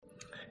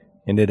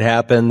And it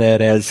happened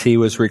that as he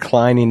was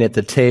reclining at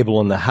the table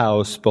in the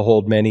house,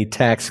 behold, many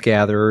tax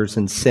gatherers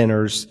and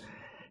sinners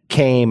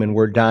came and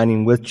were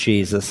dining with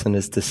Jesus and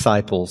his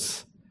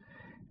disciples.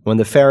 When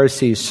the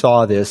Pharisees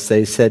saw this,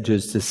 they said to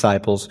his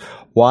disciples,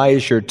 "Why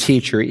is your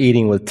teacher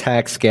eating with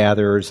tax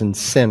gatherers and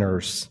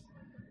sinners?"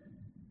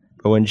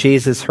 But when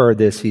Jesus heard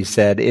this, he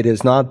said, "It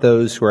is not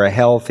those who are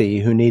healthy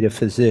who need a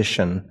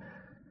physician,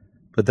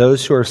 but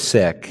those who are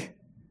sick.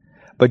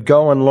 But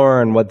go and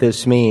learn what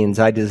this means.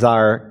 I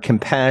desire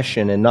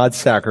compassion and not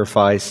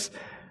sacrifice,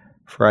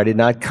 for I did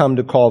not come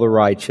to call the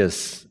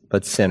righteous,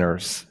 but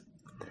sinners."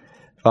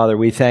 Father,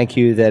 we thank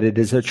you that it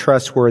is a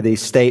trustworthy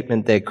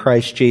statement that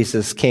Christ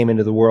Jesus came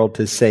into the world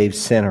to save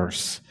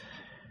sinners.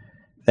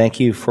 Thank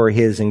you for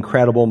his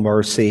incredible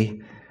mercy,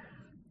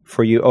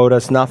 for you owed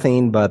us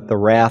nothing but the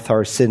wrath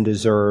our sin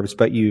deserves,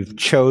 but you've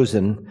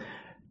chosen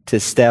to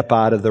step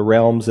out of the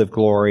realms of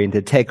glory and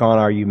to take on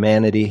our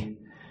humanity.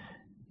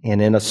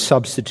 And in a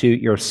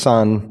substitute, your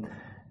Son,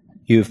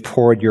 you've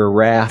poured your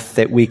wrath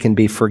that we can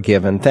be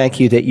forgiven. Thank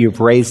you that you've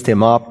raised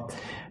him up,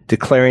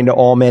 declaring to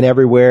all men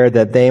everywhere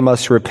that they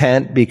must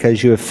repent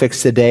because you have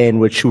fixed a day in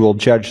which you will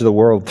judge the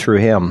world through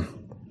him.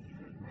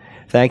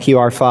 Thank you,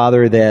 our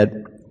Father, that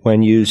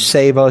when you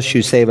save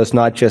us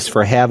not just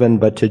for heaven,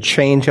 but to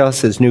change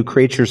us as new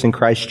creatures in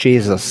Christ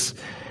Jesus,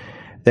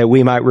 that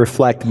we might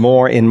reflect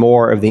more and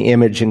more of the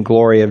image and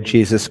glory of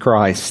Jesus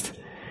Christ,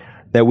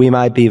 that we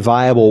might be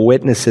viable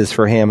witnesses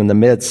for him in the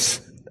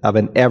midst of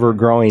an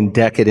ever-growing,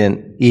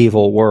 decadent,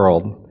 evil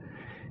world.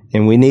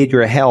 And we need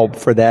your help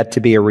for that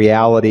to be a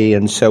reality,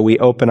 and so we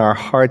open our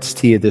hearts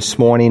to you this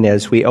morning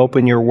as we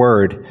open your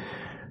word.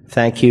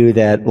 Thank you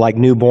that, like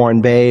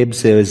newborn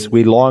babes, as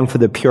we long for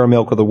the pure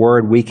milk of the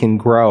word, we can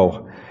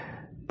grow.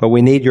 But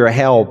we need your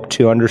help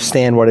to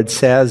understand what it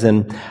says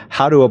and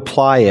how to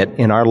apply it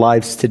in our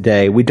lives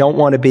today. We don't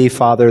want to be,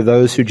 Father,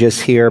 those who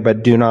just hear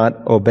but do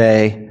not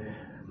obey.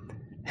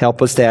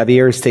 Help us to have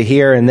ears to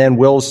hear and then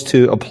wills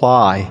to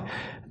apply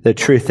the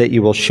truth that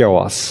you will show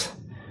us.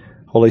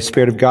 Holy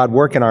Spirit of God,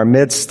 work in our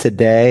midst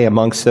today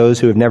amongst those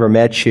who have never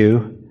met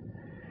you.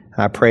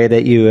 I pray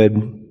that you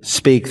would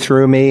speak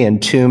through me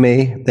and to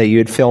me, that you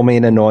would fill me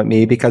and anoint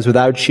me, because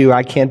without you,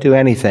 I can't do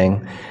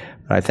anything.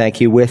 But I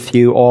thank you, with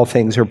you, all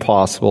things are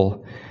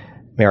possible.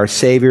 May our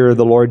Savior,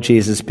 the Lord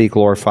Jesus, be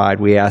glorified.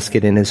 We ask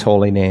it in his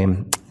holy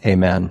name.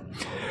 Amen.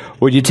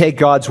 Would you take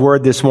God's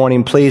word this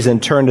morning, please,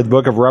 and turn to the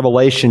book of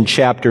Revelation,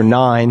 chapter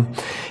 9.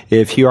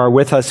 If you are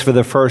with us for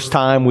the first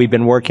time, we've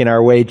been working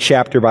our way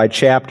chapter by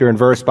chapter and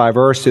verse by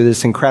verse through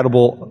this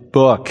incredible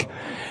book.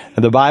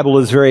 And the Bible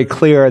is very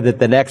clear that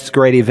the next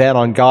great event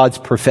on God's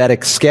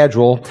prophetic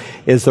schedule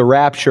is the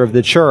rapture of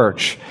the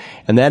church.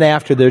 And then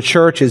after the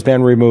church has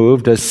been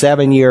removed, a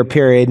 7-year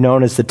period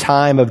known as the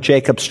time of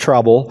Jacob's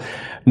trouble,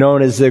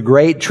 known as the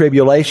Great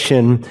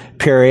Tribulation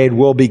period,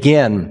 will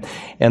begin.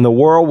 And the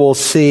world will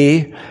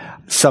see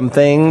some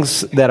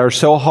things that are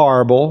so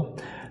horrible,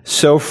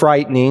 so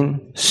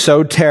frightening,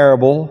 so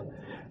terrible,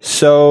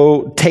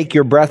 so take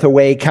your breath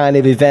away kind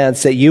of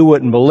events that you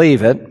wouldn't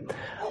believe it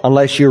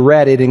unless you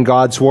read it in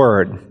God's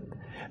Word.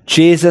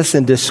 Jesus,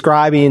 in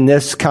describing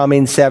this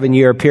coming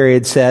 7-year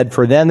period, said,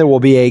 "For then there will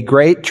be a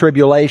great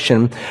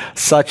tribulation,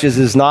 such as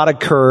has not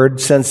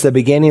occurred since the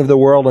beginning of the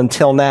world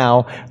until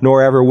now,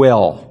 nor ever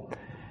will."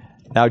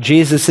 Now,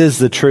 Jesus is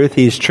the truth.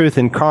 He's truth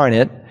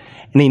incarnate,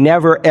 and he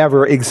never,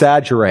 ever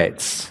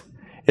exaggerates.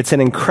 It's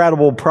an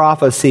incredible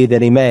prophecy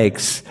that he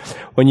makes.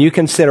 When you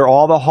consider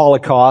all the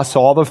holocausts,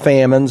 all the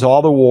famines,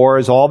 all the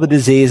wars, all the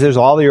diseases,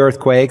 all the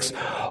earthquakes,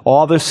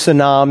 all the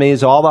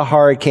tsunamis, all the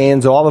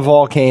hurricanes, all the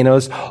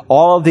volcanoes,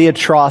 all of the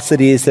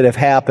atrocities that have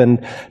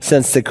happened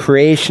since the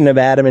creation of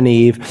Adam and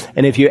Eve,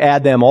 and if you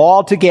add them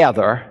all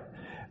together,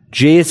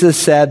 Jesus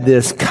said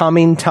this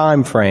coming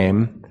time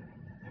frame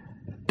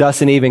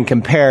doesn't even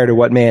compare to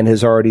what man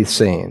has already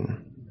seen.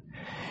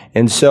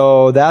 And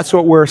so that's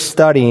what we're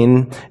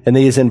studying in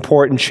these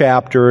important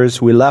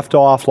chapters. We left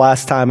off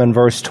last time in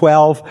verse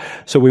 12,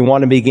 so we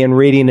want to begin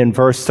reading in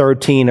verse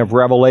 13 of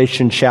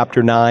Revelation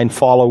chapter 9.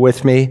 Follow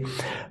with me.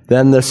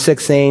 Then the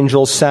sixth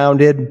angel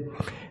sounded,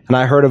 and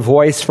I heard a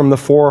voice from the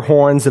four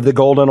horns of the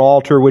golden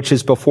altar which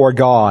is before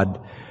God,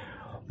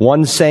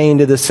 one saying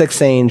to the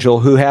sixth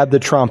angel who had the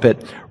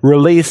trumpet,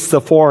 "Release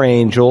the four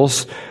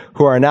angels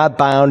who are not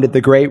bound at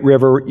the great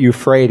river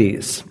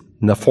Euphrates."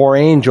 And the four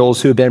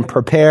angels who had been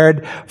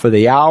prepared for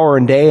the hour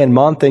and day and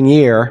month and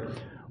year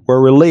were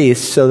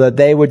released so that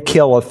they would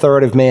kill a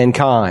third of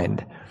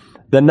mankind.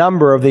 The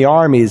number of the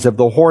armies of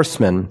the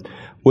horsemen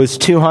was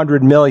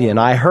 200 million.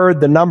 I heard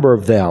the number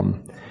of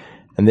them.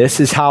 And this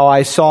is how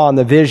I saw in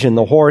the vision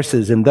the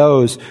horses and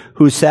those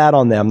who sat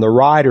on them. The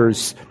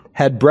riders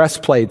had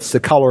breastplates the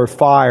color of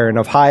fire and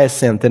of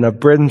hyacinth and of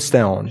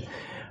brimstone.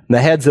 And the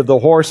heads of the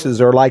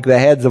horses are like the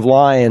heads of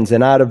lions,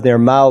 and out of their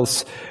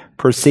mouths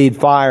proceed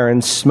fire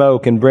and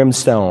smoke and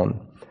brimstone.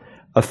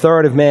 A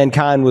third of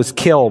mankind was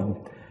killed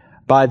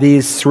by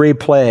these three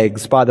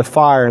plagues, by the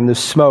fire and the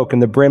smoke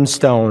and the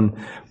brimstone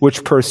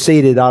which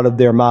proceeded out of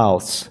their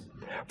mouths.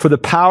 For the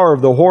power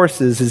of the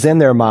horses is in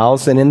their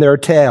mouths and in their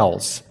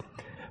tails.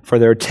 For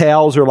their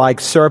tails are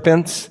like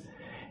serpents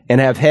and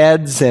have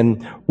heads,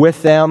 and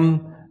with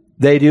them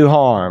they do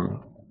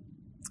harm.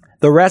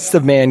 The rest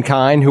of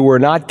mankind who were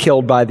not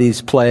killed by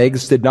these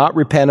plagues did not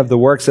repent of the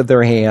works of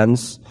their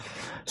hands,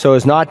 so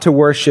as not to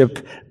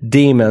worship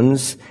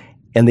demons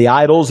and the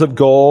idols of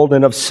gold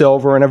and of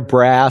silver and of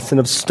brass and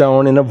of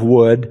stone and of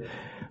wood,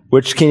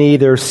 which can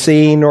neither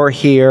see nor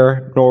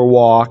hear nor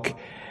walk.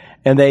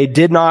 And they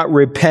did not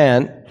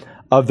repent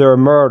of their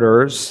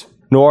murders,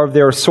 nor of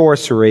their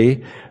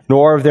sorcery,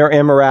 nor of their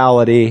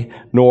immorality,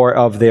 nor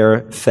of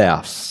their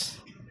thefts.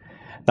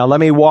 Now let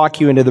me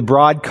walk you into the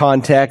broad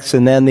context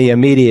and then the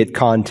immediate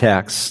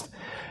context.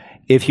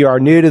 If you are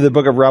new to the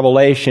book of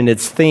Revelation,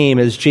 its theme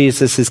is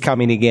Jesus is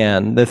coming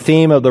again. The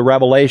theme of the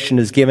Revelation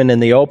is given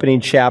in the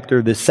opening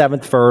chapter, the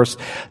 7th verse,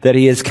 that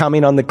he is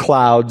coming on the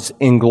clouds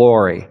in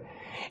glory.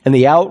 And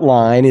the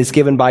outline is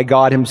given by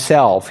God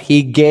himself.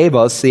 He gave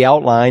us the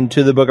outline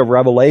to the book of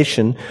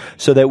Revelation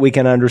so that we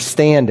can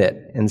understand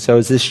it. And so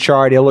as this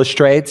chart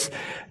illustrates,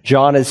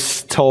 John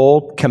is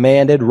told,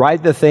 commanded,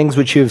 write the things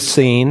which you have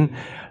seen.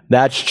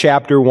 That's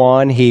chapter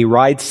 1. He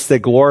writes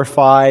of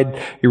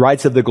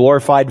the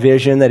glorified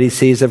vision that he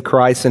sees of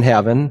Christ in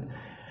heaven.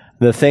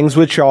 The things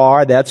which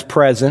are, that's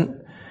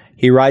present.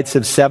 He writes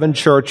of 7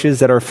 churches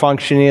that are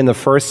functioning in the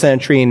first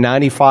century in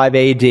 95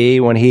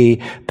 AD when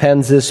he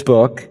pens this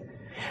book.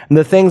 And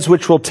the things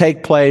which will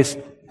take place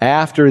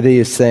after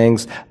these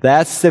things,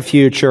 that's the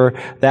future.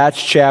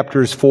 That's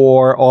chapters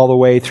 4 all the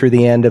way through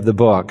the end of the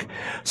book.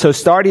 So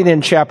starting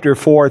in chapter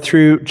 4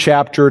 through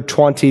chapter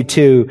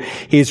 22,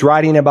 he's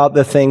writing about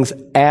the things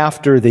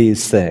after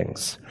these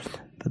things.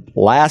 The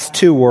last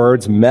 2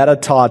 words,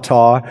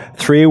 metatata,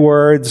 3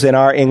 words in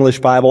our English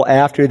Bible,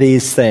 after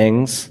these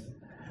things.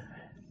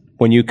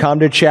 When you come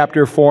to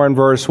chapter 4 and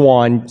verse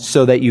 1,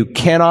 so that you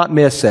cannot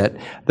miss it,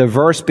 the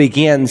verse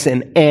begins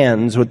and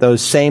ends with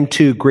those same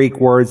 2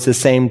 Greek words, the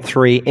same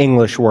 3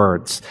 English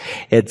words.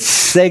 It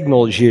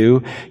signals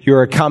you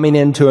are coming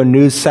into a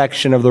new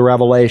section of the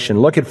Revelation.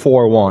 Look at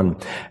 4:1.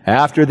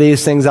 After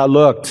these things I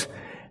looked,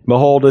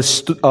 behold,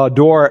 a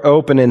door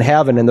open in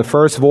heaven, and the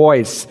first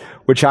voice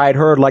which I had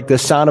heard like the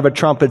sound of a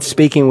trumpet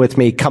speaking with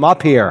me, come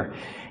up here,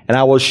 and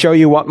I will show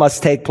you what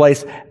must take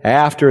place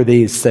after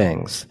these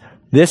things.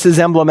 This is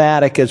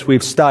emblematic, as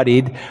we've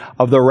studied,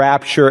 of the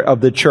rapture of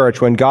the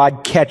church, when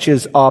God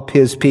catches up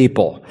his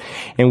people.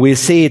 And we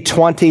see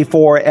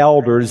 24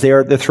 elders there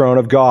at the throne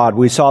of God.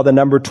 We saw the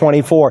number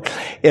 24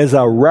 is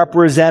a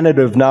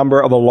representative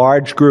number of a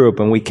large group,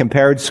 and we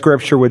compared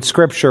Scripture with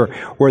Scripture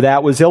where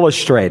that was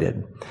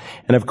illustrated.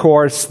 And of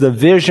course, the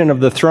vision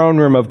of the throne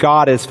room of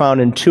God is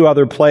found in 2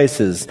 other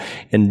places,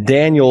 in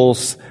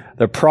Daniel's,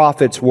 the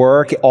prophet's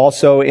work,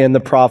 also in the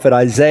prophet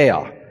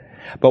Isaiah.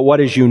 But what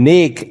is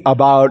unique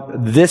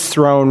about this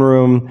throne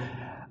room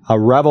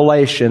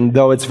revelation,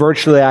 though it's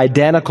virtually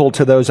identical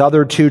to those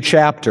other 2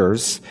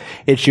 chapters,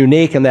 it's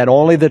unique in that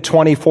only the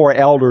 24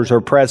 elders are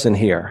present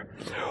here.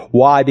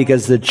 Why?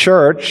 Because the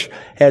church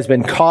has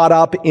been caught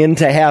up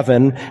into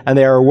heaven and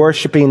they are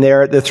worshiping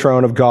there at the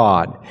throne of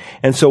God.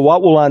 And so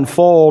what will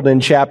unfold in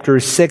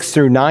chapters 6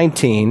 through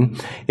 19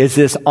 is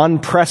this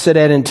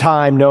unprecedented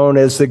time known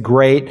as the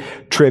Great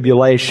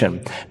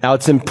Tribulation. Now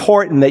it's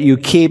important that you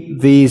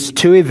keep these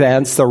 2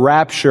 events, the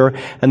rapture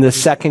and the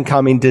second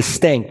coming,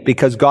 distinct,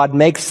 because God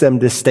makes them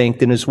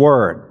distinct in his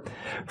word.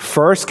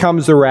 First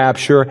comes the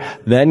rapture,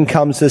 then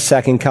comes the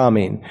second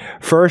coming.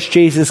 First,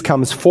 Jesus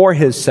comes for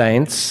his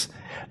saints.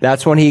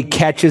 That's when he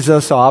catches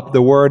us up.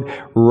 The word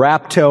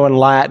rapto in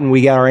Latin, we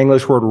get our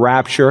English word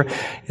rapture.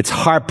 It's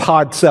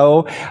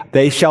harpazo.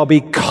 They shall be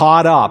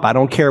caught up. I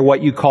don't care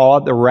what you call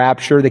it, the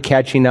rapture, the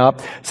catching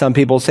up. Some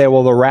people say,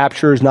 well, the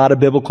rapture is not a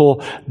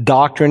biblical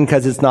doctrine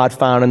because it's not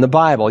found in the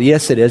Bible.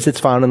 Yes, it is.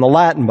 It's found in the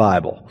Latin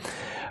Bible.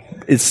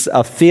 It's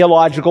a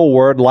theological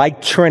word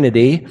like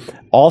Trinity,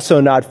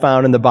 also not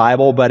found in the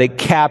Bible, but it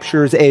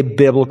captures a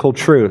biblical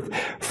truth.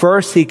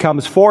 First, he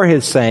comes for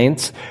his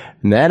saints.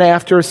 And then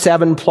after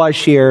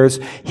 7+ years,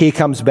 he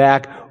comes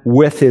back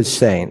with his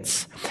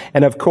saints.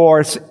 And of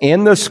course,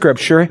 in the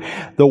Scripture,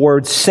 the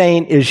word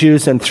saint is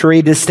used in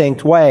 3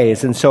 distinct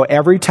ways. And so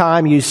every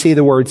time you see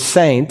the word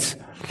saint,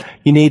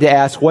 you need to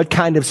ask, what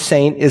kind of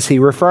saint is he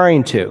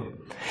referring to?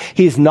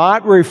 He's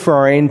not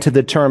referring to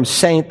the term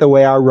saint the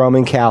way our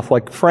Roman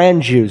Catholic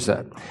friends use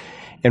it.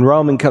 In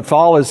Roman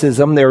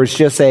Catholicism, there is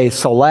just a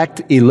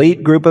select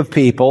elite group of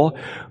people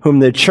whom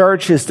the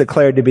church has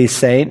declared to be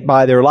saint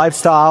by their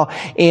lifestyle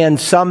and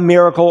some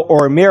miracle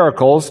or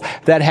miracles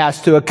that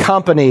has to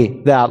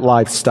accompany that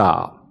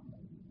lifestyle.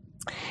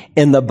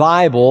 In the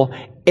Bible,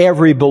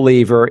 every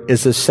believer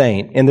is a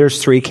saint. And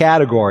there's 3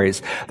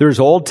 categories. There's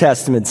Old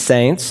Testament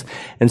saints.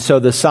 And so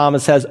the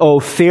psalmist says, "Oh,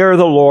 fear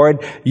the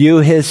Lord, you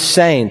his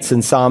saints,"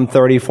 in Psalm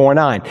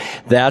 34:9.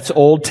 That's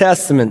Old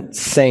Testament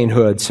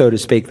sainthood, so to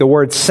speak. The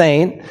word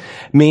saint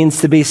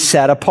means to be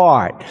set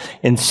apart.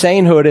 And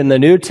sainthood in the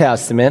New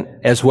Testament,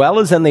 as well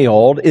as in the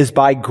Old, is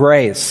by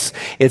grace.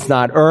 It's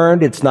not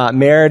earned, it's not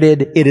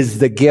merited, it is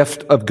the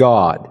gift of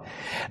God.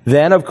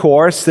 Then, of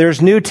course,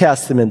 there's New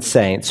Testament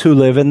saints who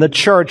live in the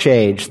church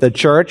age. The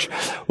church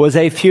was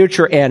a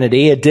future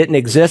entity. It didn't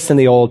exist in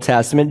the Old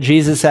Testament.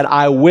 Jesus said,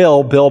 I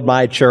will build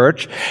my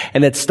church.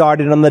 And it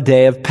started on the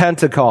day of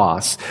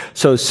Pentecost.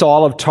 So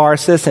Saul of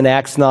Tarsus in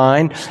Acts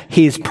 9,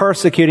 he's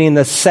persecuting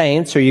the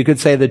saints, or you could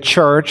say the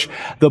church,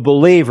 the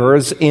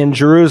believers in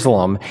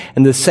Jerusalem.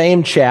 In the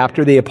same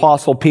chapter, the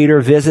Apostle Peter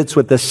visits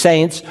with the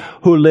saints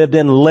who lived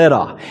in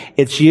Lydda.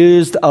 It's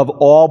used of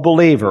all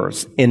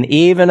believers, and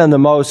even in the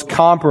most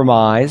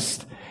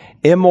compromised,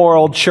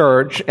 immoral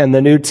church in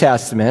the New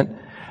Testament,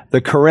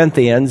 the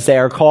Corinthians, they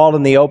are called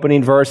in the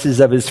opening verses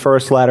of his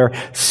first letter,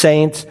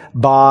 saints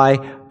by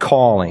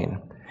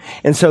calling.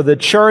 And so the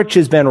church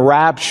has been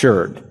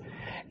raptured.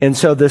 And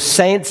so the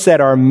saints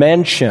that are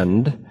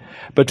mentioned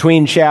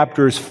between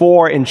chapters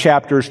 4 and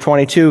chapters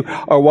 22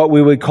 are what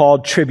we would call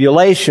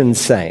tribulation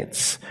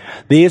saints.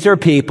 These are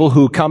people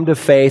who come to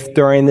faith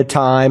during the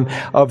time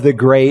of the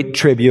Great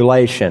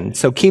Tribulation.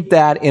 So keep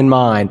that in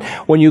mind.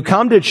 When you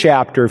come to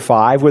chapter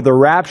 5, with the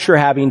rapture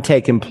having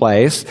taken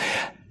place,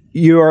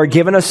 you are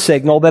given a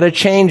signal that a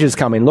change is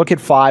coming. Look at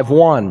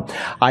 5:1.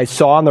 I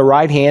saw on the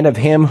right hand of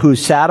him who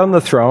sat on the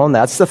throne,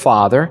 that's the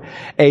Father,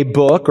 a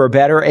book, or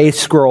better, a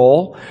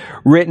scroll,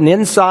 written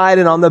inside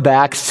and on the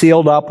back,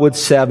 sealed up with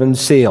 7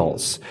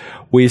 seals.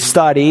 We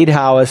studied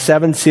how a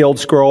 7-sealed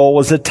scroll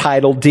was a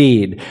title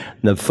deed.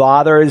 The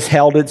Father has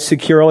held it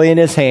securely in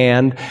his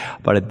hand,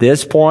 but at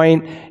this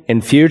point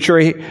in future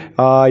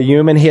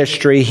human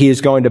history, he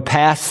is going to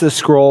pass the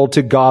scroll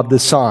to God the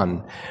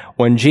Son.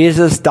 When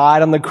Jesus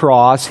died on the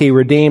cross, he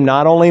redeemed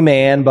not only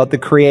man, but the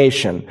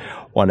creation.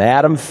 When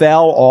Adam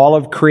fell, all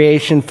of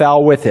creation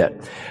fell with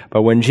it.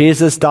 But when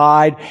Jesus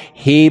died,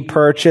 he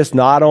purchased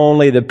not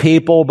only the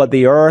people, but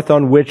the earth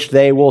on which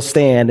they will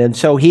stand. And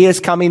so he is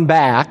coming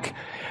back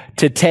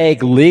to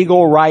take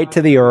legal right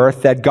to the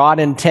earth that God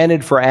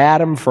intended for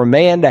Adam, for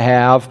man to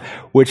have,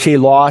 which he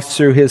lost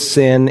through his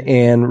sin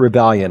and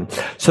rebellion.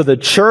 So the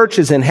church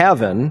is in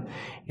heaven.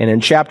 And in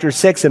chapter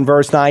 6 and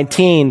verse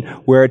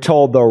 19, we're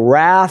told the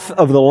wrath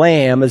of the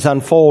Lamb is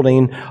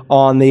unfolding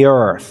on the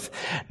earth.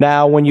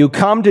 Now, when you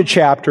come to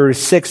chapters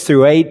 6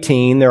 through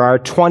 18, there are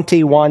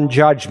 21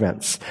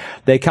 judgments.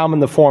 They come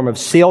in the form of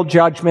seal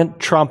judgment,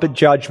 trumpet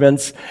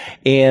judgments,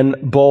 and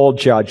bowl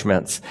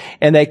judgments.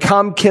 And they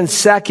come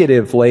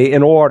consecutively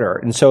in order.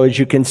 And so as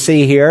you can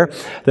see here,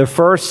 the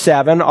first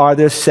 7 are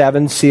the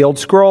 7 sealed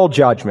scroll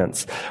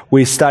judgments.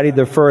 We studied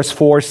the first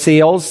 4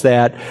 seals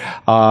that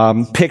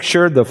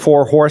pictured the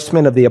 4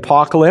 horsemen of the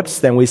apocalypse.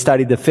 Then we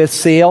studied the 5th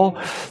seal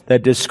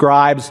that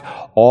describes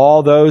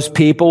all those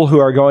people who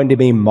are going to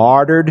be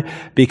martyred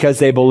because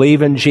they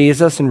believe in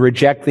Jesus and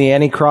reject the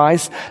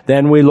Antichrist.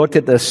 Then we looked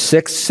at the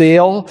 6th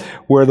seal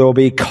where there will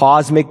be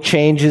cosmic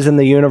changes in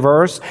the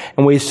universe.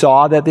 And we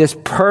saw that this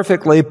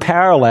perfectly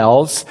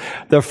parallels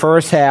the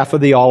first half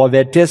of the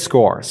Olivet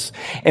Discourse.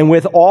 And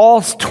with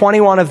all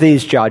 21 of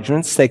these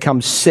judgments, they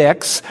come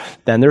 6,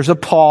 then there's a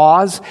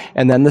pause,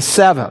 and then the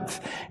 7th.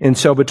 And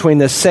so between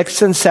the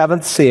 6th and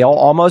 7th seal,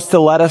 almost to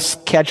let us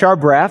catch our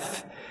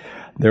breath,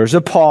 there's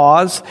a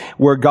pause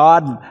where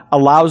God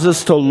allows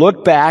us to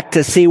look back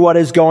to see what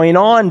is going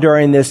on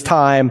during this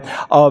time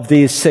of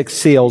these 6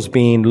 seals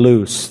being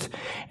loosed.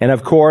 And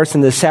of course,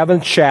 in the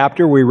 7th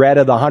chapter, we read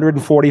of the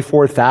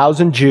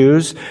 144,000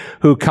 Jews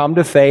who come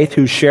to faith,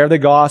 who share the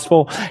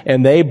gospel,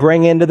 and they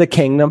bring into the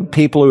kingdom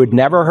people who had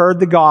never heard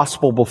the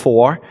gospel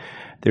before.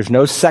 There's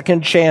no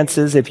second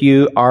chances if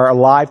you are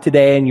alive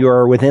today and you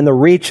are within the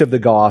reach of the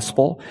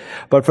gospel.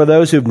 But for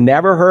those who've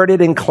never heard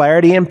it in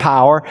clarity and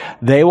power,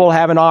 they will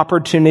have an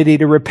opportunity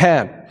to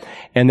repent.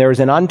 And there's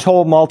an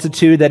untold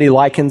multitude that he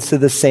likens to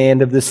the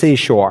sand of the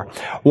seashore.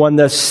 When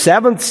the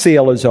 7th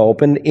seal is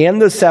opened, in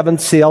the 7th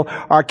seal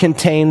are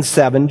contained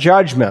 7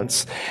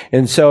 judgments.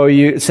 And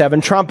so 7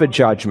 trumpet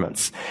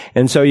judgments.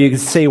 And so you can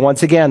see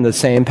once again the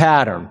same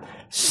pattern.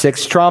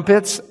 6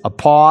 trumpets, a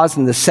pause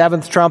in the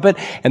 7th trumpet,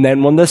 and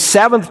then when the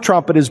 7th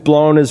trumpet is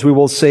blown, as we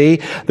will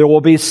see, there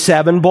will be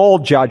 7 bowl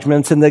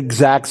judgments in the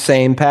exact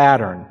same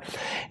pattern.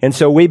 And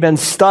so we've been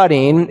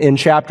studying in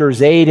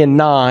chapters 8 and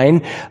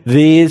 9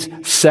 these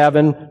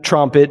 7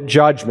 trumpet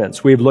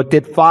judgments. We've looked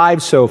at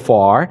 5 so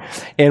far,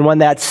 and when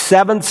that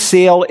 7th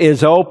seal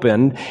is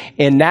opened,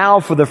 and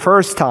now for the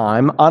first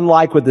time,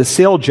 unlike with the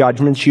seal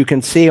judgments, you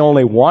can see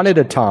only one at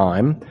a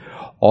time.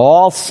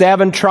 All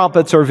 7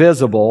 trumpets are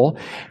visible,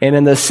 and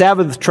in the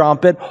 7th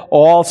trumpet,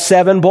 all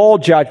 7 bowl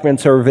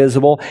judgments are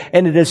visible,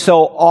 and it is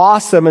so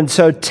awesome and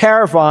so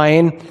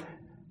terrifying,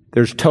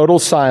 there's total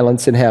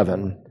silence in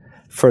heaven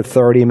for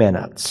 30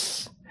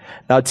 minutes.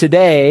 Now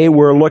today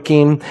we're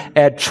looking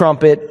at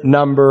trumpet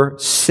number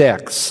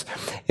 6.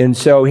 And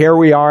so here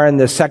we are in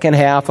the second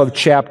half of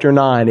chapter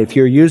 9. If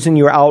you're using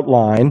your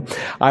outline,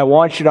 I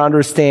want you to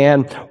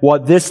understand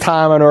what this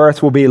time on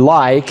earth will be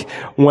like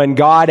when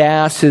God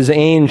asks his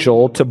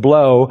angel to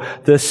blow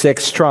the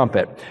 6th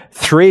trumpet.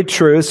 3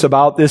 truths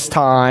about this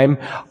time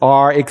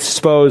are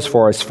exposed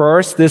for us.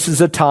 First, this is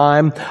a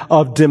time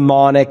of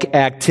demonic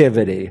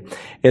activity.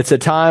 It's a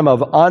time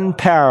of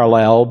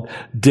unparalleled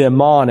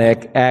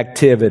demonic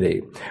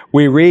activity.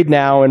 We read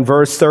now in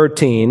verse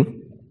 13,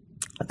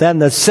 "Then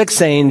the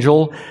 6th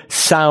angel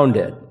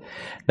sounded."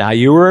 Now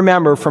you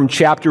remember from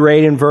chapter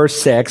 8 and verse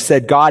 6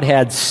 that God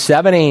had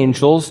 7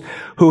 angels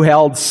who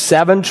held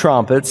 7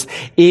 trumpets,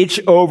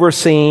 each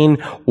overseeing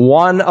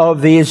one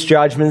of these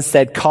judgments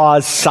that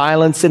caused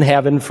silence in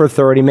heaven for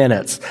 30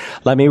 minutes.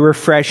 Let me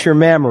refresh your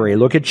memory.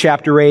 Look at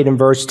chapter 8 and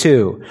verse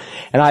 2.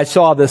 "And I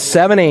saw the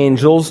 7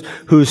 angels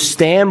who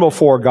stand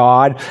before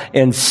God,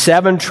 and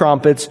 7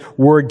 trumpets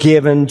were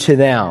given to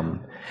them."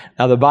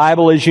 Now the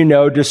Bible, as you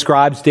know,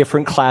 describes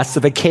different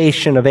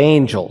classification of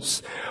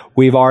angels.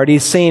 We've already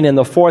seen in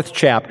the 4th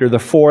chapter the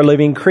 4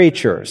 living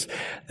creatures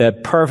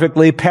that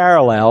perfectly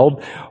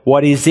paralleled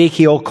what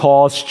Ezekiel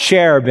calls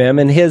cherubim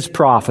in his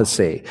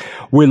prophecy.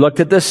 We looked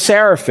at the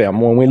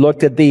seraphim when we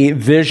looked at the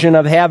vision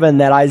of heaven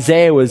that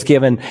Isaiah was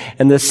given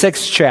in the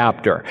 6th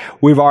chapter.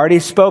 We've already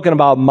spoken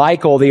about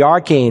Michael, the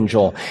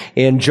archangel,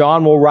 and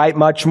John will write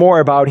much more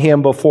about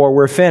him before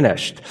we're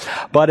finished.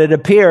 But it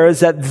appears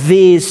that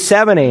these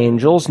 7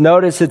 angels,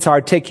 notice it's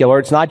articular,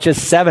 it's not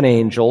just 7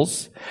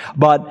 angels,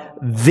 but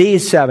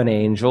these 7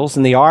 angels,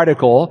 and the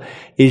article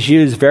is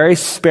used very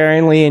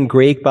sparingly in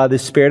Greek by the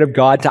Spirit of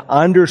God to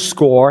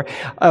underscore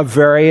a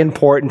very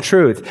important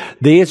truth.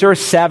 These are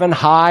 7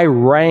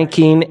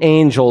 high-ranking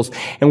angels,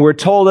 and we're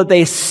told that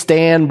they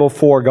stand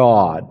before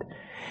God.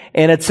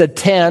 And it's a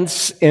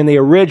tense in the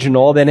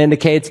original that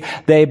indicates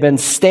they've been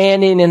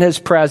standing in his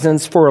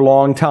presence for a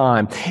long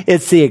time.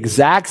 It's the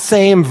exact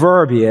same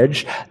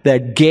verbiage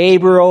that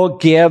Gabriel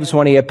gives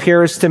when he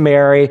appears to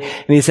Mary,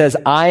 and he says,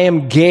 "I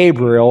am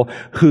Gabriel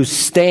who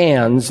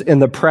stands in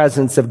the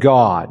presence of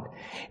God."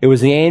 It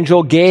was the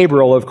angel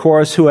Gabriel, of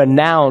course, who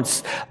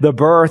announced the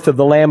birth of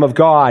the Lamb of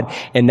God.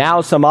 And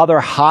now some other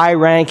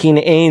high-ranking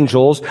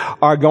angels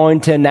are going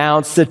to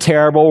announce the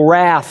terrible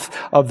wrath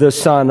of the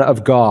Son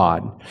of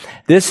God.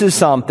 This is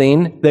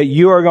something that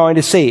you are going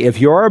to see.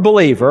 If you're a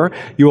believer,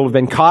 you will have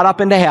been caught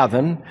up into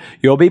heaven.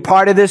 You'll be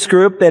part of this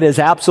group that is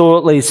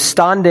absolutely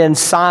stunned and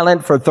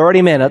silent for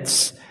 30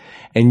 minutes.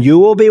 And you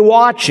will be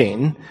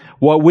watching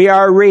what we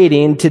are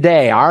reading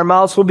today. Our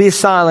mouths will be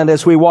silent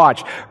as we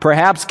watch.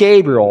 Perhaps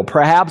Gabriel,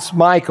 perhaps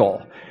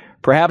Michael,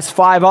 perhaps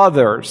 5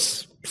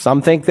 others.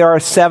 Some think there are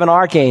 7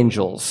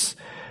 archangels.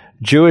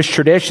 Jewish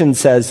tradition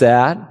says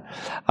that.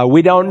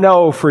 We don't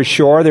know for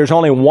sure. There's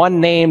only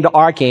one named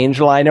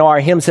archangel. I know our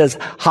hymn says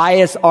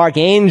highest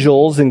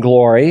archangels in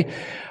glory,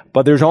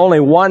 but there's only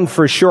one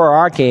for sure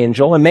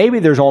archangel, and maybe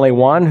there's only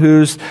one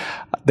who's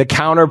the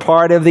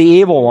counterpart of the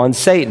evil one,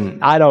 Satan.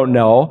 I don't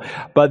know.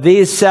 But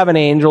these 7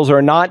 angels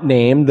are not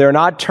named. They're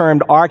not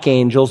termed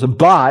archangels,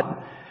 but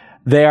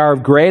they are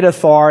of great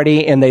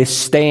authority, and they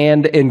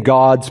stand in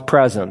God's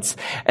presence.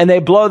 And they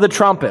blow the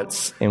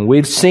trumpets. And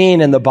we've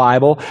seen in the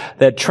Bible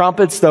that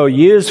trumpets, though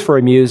used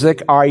for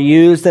music, are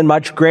used in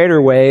much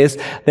greater ways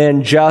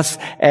than just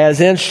as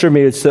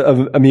instruments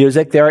of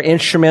music. They are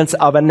instruments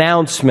of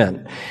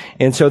announcement.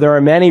 And so there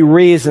are many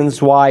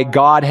reasons why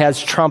God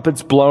has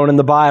trumpets blown in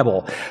the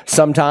Bible.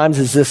 Sometimes,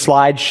 as this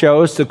slide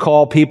shows, to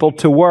call people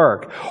to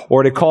work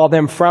or to call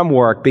them from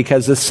work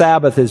because the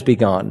Sabbath has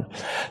begun.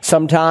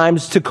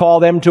 Sometimes to call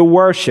them to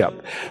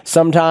worship.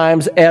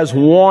 Sometimes as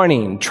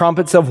warning,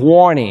 trumpets of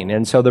warning.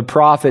 And so the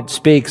prophet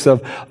speaks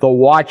of the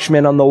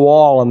watchman on the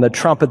wall and the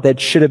trumpet that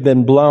should have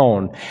been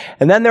blown.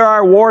 And then there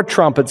are war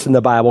trumpets in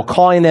the Bible,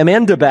 calling them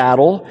into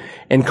battle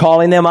and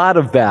calling them out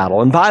of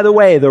battle. And by the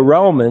way, the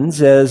Romans,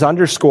 as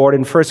underscored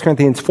in 1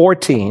 Corinthians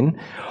 14,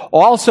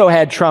 also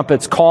had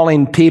trumpets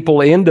calling people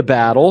into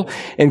battle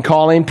and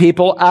calling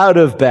people out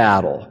of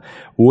battle.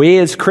 We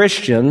as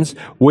Christians,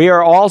 we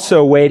are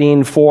also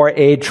waiting for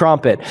a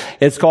trumpet.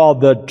 It's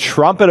called the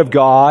trumpet of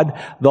God,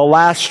 the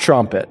last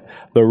trumpet.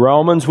 The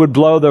Romans would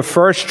blow the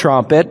first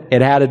trumpet.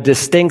 It had a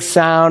distinct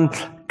sound,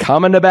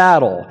 coming to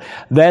battle.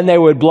 Then they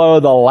would blow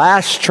the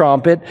last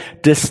trumpet,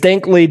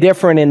 distinctly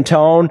different in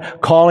tone,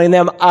 calling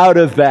them out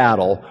of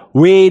battle.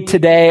 We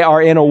today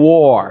are in a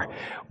war.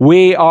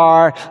 We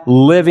are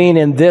living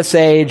in this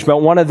age,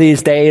 but one of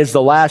these days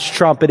the last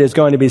trumpet is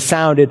going to be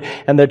sounded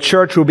and the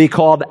church will be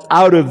called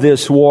out of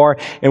this war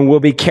and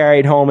will be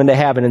carried home into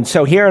heaven. And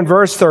so here in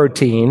verse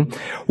 13,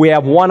 we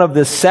have one of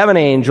the 7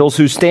 angels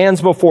who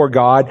stands before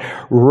God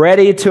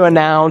ready to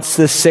announce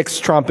the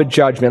 6th trumpet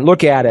judgment.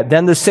 Look at it.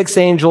 Then the 6th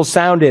angel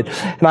sounded,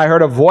 and I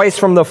heard a voice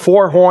from the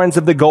 4 horns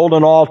of the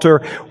golden altar,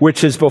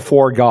 which is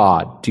before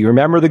God. Do you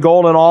remember the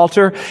golden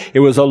altar?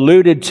 It was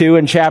alluded to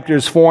in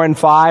chapters 4 and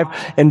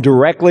 5 and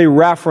directly directly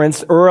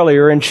referenced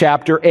earlier in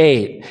chapter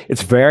 8.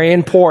 It's very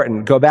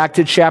important. Go back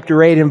to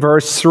chapter 8 and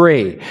verse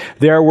 3.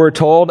 There we're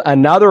told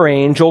another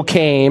angel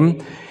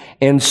came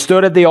and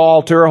stood at the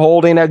altar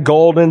holding a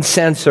golden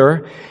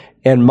censer,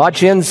 and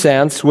much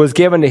incense was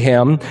given to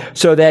him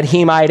so that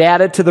he might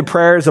add it to the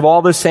prayers of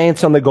all the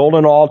saints on the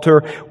golden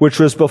altar which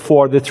was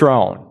before the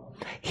throne.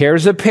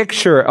 Here's a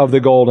picture of the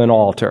golden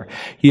altar.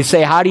 You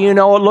say, how do you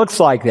know it looks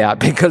like that?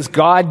 Because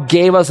God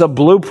gave us a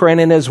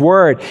blueprint in His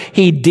Word.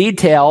 He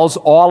details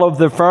all of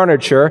the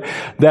furniture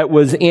that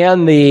was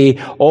in the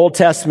Old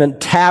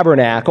Testament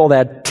tabernacle,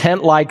 that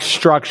tent-like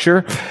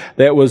structure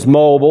that was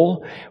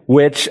mobile,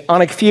 which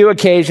on a few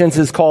occasions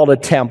is called a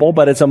temple,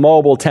 but it's a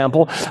mobile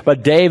temple.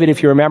 But David,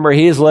 if you remember,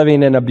 he's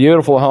living in a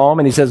beautiful home,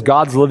 and he says,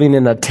 God's living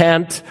in a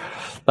tent.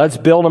 Let's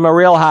build him a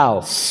real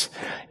house.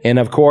 And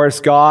of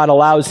course, God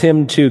allows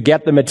him to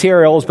get the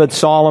materials, but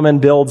Solomon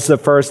builds the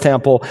first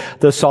temple,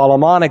 the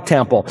Solomonic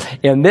temple.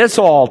 And this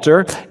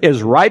altar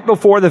is right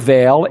before the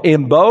veil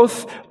in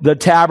both the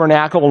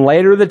tabernacle and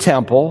later the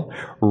temple,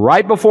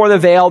 right before the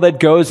veil that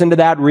goes into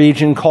that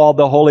region called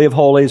the Holy of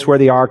Holies where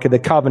the Ark of the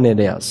Covenant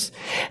is.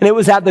 And it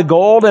was at the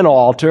golden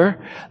altar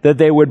that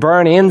they would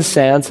burn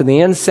incense, and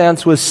the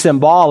incense was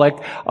symbolic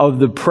of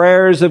the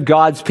prayers of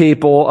God's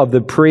people, of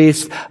the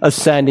priests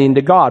ascending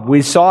to God.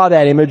 We saw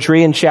that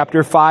imagery in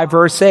chapter 5,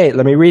 verse 8.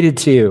 Let me read it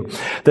to you.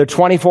 The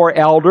 24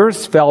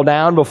 elders fell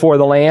down before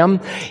the Lamb,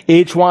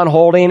 each one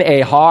holding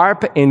a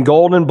harp in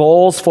golden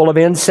bowls full of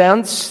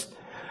incense,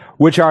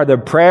 which are the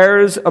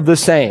prayers of the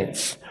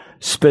saints.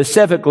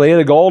 Specifically,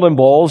 the golden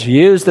bowls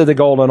used at the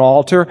golden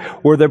altar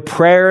were the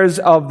prayers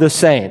of the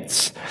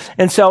saints.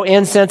 And so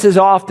incense is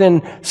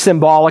often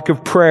symbolic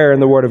of prayer in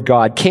the Word of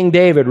God. King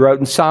David wrote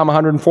in Psalm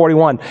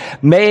 141,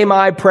 "May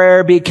my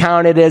prayer be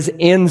counted as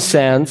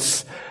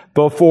incense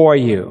before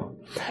you."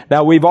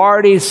 Now, we've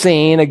already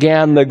seen,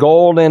 again, the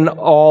golden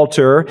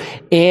altar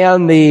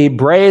and the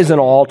brazen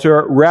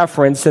altar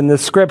referenced in the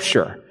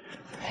Scripture.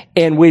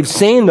 And we've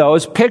seen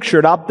those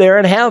pictured up there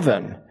in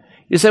heaven.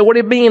 You say, what do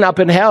you mean up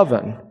in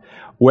heaven?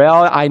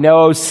 Well, I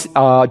know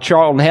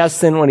Charlton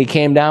Heston, when he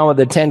came down with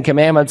the 10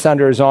 Commandments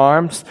under his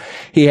arms,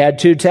 he had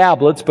 2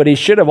 tablets, but he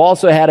should have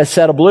also had a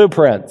set of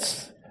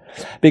blueprints.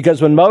 Because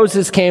when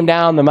Moses came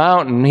down the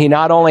mountain, he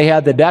not only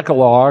had the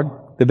Decalogue,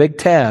 the Big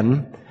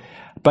 10,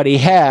 but he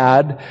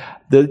had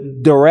the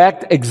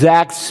direct,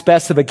 exact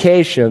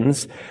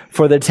specifications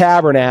for the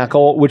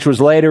tabernacle, which was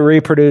later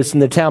reproduced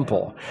in the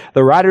temple.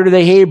 The writer to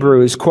the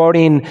Hebrews,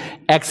 quoting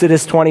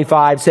Exodus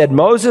 25, said,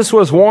 "Moses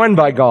was warned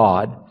by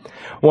God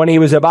when he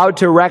was about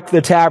to erect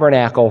the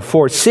tabernacle.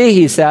 For see,"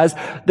 he says,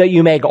 "that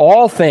you make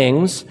all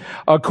things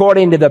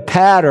according to the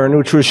pattern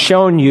which was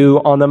shown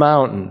you on the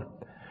mountain."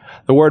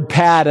 The word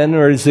pattern,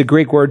 or is the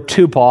Greek word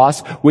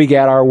tupos, we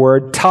get our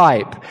word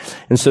type.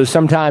 And so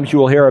sometimes you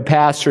will hear a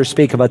pastor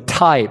speak of a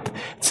type.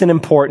 It's an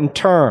important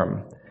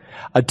term.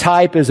 A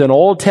type is an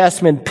Old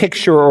Testament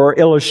picture or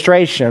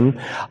illustration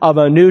of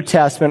a New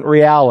Testament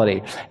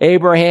reality.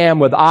 Abraham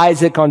with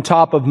Isaac on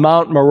top of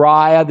Mount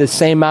Moriah, the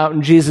same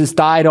mountain Jesus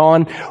died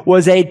on,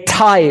 was a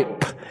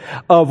type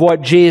of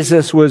what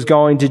Jesus was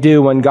going to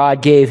do when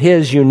God gave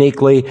His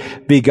uniquely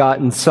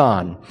begotten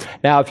Son.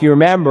 Now, if you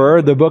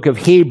remember the book of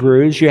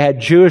Hebrews, you had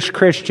Jewish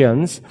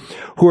Christians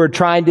who were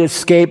trying to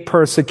escape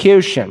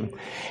persecution.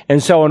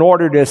 And so in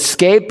order to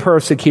escape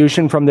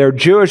persecution from their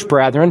Jewish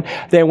brethren,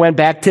 they went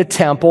back to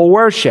temple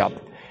worship.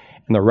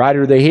 And the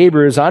writer of the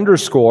Hebrews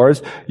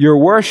underscores, you're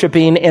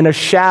worshiping in a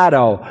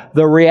shadow.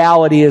 The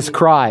reality is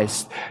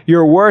Christ.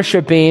 You're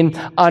worshiping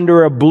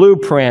under a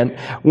blueprint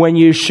when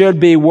you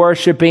should be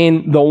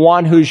worshiping the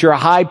one who's your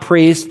high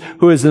priest,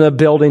 who is in the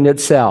building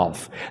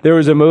itself. There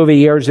was a movie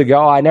years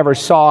ago. I never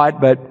saw it,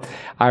 but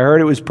I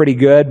heard it was pretty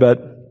good, but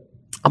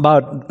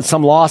about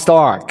some lost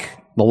ark,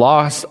 the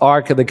lost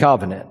Ark of the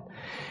Covenant.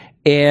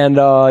 And,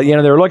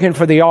 they're looking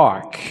for the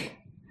ark.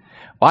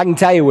 Well, I can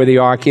tell you where the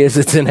ark is.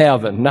 It's in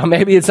heaven. Now,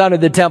 maybe it's under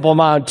the Temple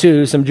Mount,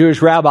 too. Some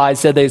Jewish rabbis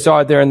said they saw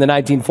it there in the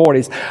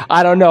 1940s.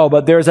 I don't know,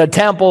 but there's a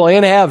temple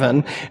in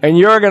heaven, and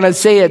you're going to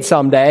see it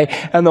someday.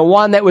 And the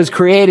one that was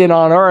created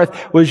on earth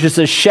was just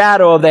a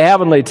shadow of the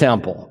heavenly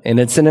temple. And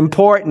it's an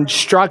important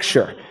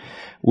structure.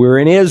 We were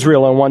in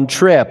Israel on one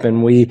trip,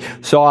 and we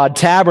saw a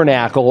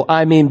tabernacle,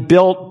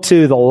 built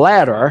to the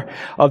letter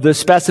of the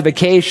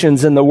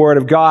specifications in the Word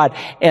of God.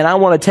 And I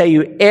want to tell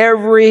you,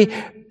 every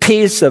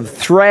piece of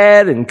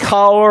thread and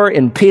color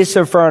and piece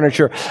of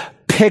furniture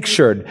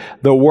pictured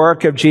the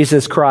work of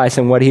Jesus Christ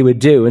and what He would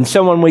do. And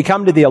so when we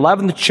come to the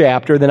 11th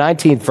chapter, the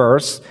 19th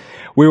verse,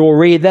 we will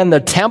read, "Then the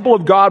temple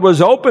of God was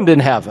opened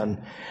in heaven,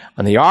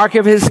 and the ark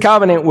of His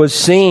covenant was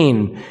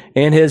seen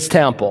in His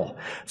temple."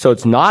 So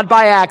it's not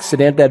by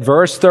accident that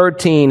verse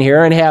 13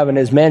 here in heaven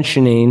is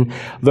mentioning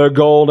the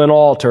golden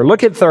altar.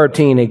 Look at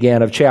 13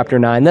 again of chapter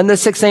 9. "Then the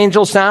 6th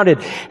angel sounded,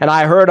 and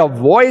I heard a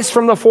voice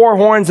from the 4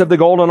 horns of the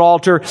golden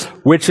altar,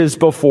 which is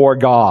before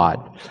God."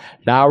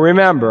 Now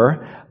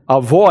remember, a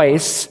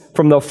voice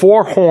from the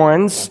four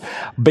horns,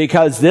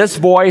 because this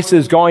voice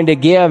is going to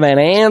give an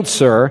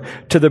answer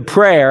to the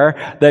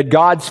prayer that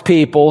God's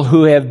people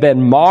who have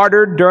been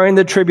martyred during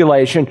the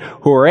tribulation,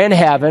 who are in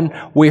heaven,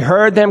 we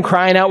heard them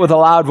crying out with a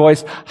loud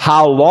voice,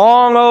 "How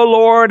long, O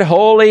Lord,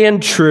 holy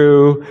and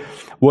true,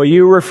 will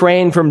you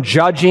refrain from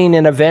judging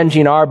and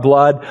avenging our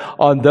blood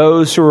on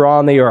those who are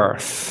on the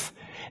earth?"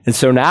 And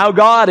so now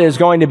God is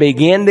going to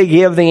begin to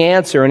give the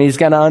answer, and He's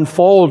going to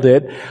unfold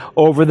it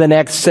over the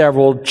next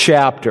several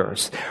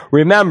chapters.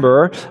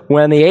 Remember,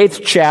 when the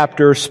 8th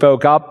chapter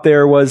spoke up,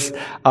 there was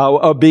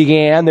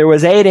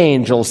 8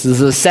 angels. This is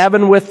the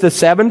 7 with the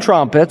 7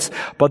 trumpets,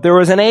 but there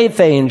was an 8th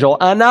angel,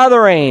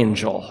 another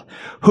angel,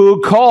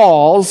 who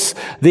calls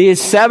these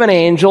 7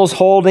 angels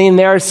holding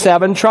their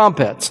 7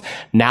 trumpets.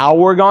 Now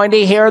we're going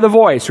to hear the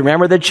voice.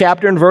 Remember, the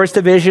chapter and verse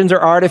divisions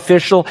are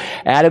artificial,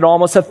 added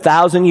almost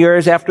 1,000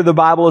 years after the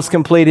Bible is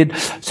completed,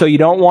 so you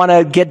don't want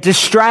to get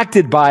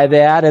distracted by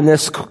that in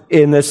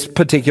this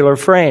particular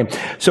frame.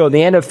 So at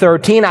the end of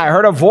 13, I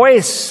heard a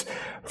voice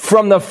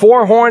from the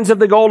 4 horns of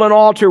the golden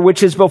altar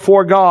which is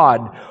before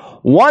God.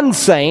 One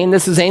saying,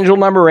 this is angel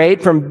number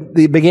 8 from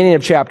the beginning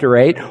of chapter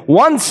 8,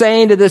 one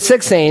saying to the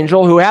 6th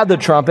angel who had the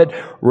trumpet,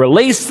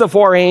 "Release the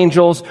 4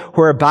 angels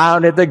who are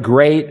bound at the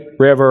great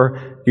river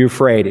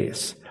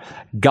Euphrates."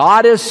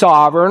 God is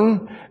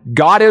sovereign.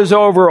 God is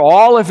over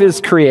all of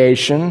His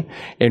creation.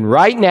 And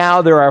right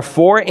now there are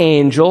 4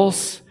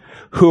 angels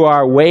who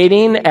are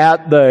waiting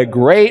at the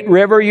great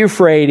river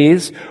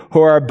Euphrates,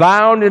 who are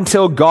bound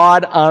until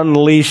God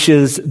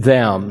unleashes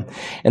them.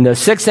 And the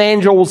 6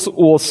 angels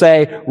will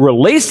say,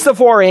 "Release the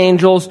 4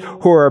 angels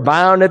who are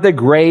bound at the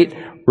great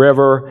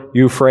river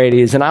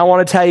Euphrates." And I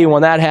want to tell you,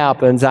 when that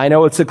happens, I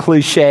know it's a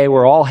cliche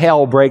where all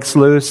hell breaks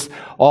loose.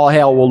 All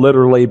hell will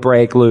literally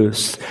break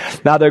loose.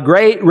 Now, the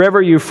great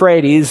river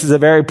Euphrates is a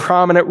very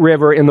prominent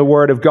river in the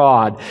Word of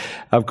God.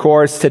 Of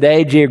course,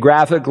 today,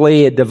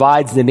 geographically, it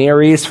divides the Near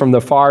East from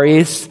the Far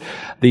East.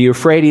 The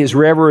Euphrates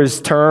River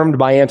is termed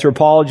by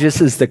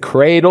anthropologists as the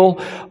cradle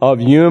of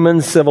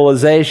human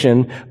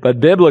civilization, but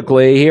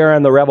biblically, here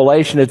in the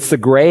Revelation, it's the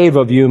grave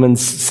of human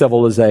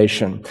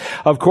civilization.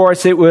 Of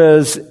course, it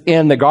was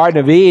in the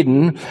Garden of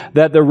Eden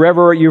that the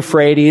river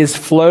Euphrates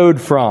flowed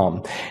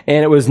from,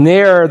 and it was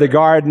near the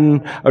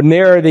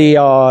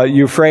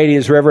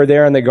Euphrates River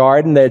there in the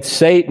garden that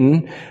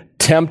Satan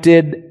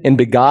tempted and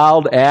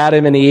beguiled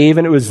Adam and Eve,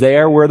 and it was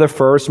there where the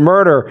first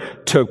murder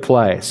took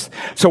place.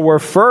 So we're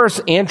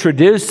first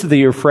introduced to the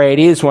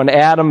Euphrates when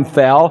Adam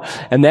fell,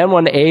 and then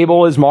when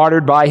Abel is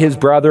martyred by his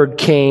brother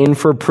Cain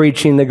for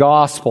preaching the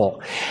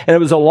gospel. And it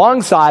was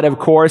alongside, of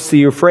course, the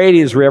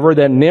Euphrates River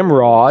that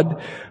Nimrod,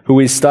 who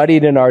we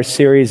studied in our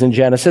series in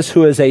Genesis,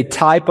 who is a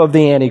type of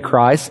the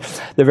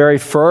Antichrist, the very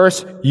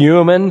first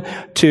human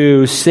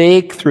to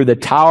seek through the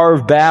Tower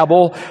of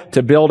Babel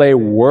to build a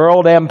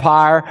world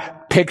empire,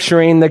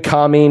 picturing the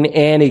coming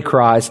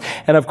Antichrist.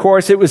 And of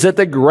course, it was at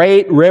the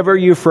great river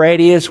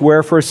Euphrates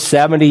where for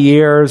 70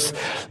 years,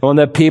 when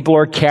the people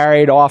are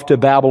carried off to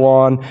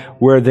Babylon,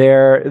 where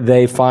there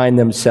they find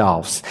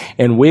themselves.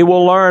 And we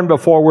will learn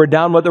before we're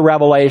done with the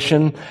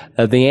Revelation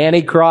that the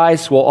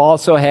Antichrist will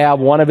also have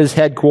one of his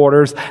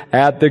headquarters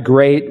at the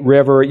great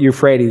river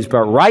Euphrates.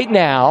 But right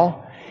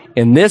now,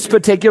 in this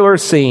particular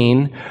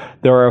scene,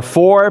 there are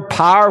 4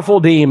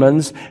 powerful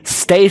demons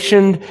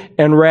stationed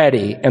and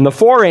ready. And the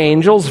 4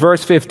 angels,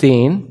 verse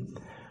 15,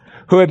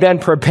 who had been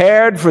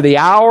prepared for the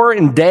hour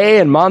and day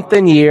and month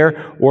and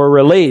year, were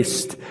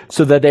released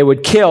so that they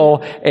would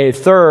kill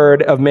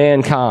 1/3 of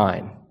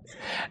mankind.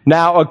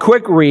 Now, a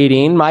quick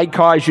reading might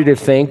cause you to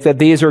think that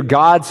these are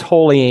God's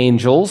holy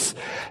angels,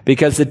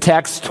 because the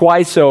text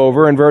twice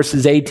over in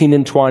verses 18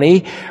 and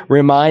 20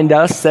 remind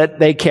us that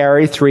they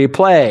carry 3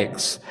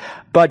 plagues.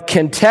 But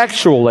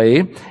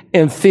contextually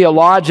and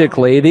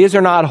theologically, these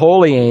are not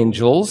holy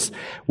angels.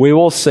 We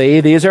will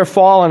see these are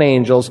fallen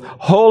angels.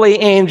 Holy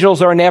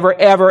angels are never,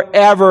 ever,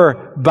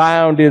 ever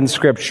bound in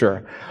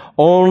Scripture.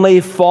 Only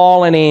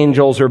fallen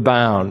angels are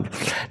bound.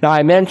 Now,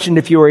 I mentioned,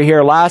 if you were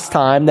here last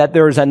time, that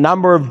there's a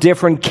number of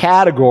different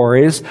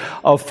categories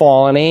of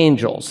fallen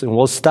angels. And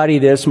we'll study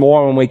this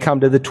more when we come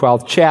to the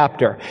 12th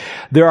chapter.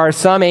 There are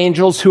some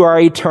angels who are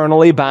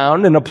eternally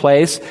bound in a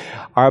place.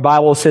 Our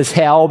Bible says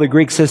hell. The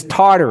Greek says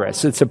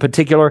Tartarus. It's a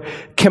particular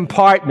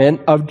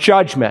compartment of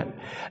judgment.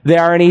 They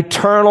are in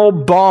eternal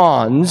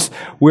bonds,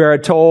 we are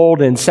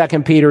told in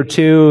 2 Peter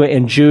 2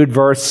 and Jude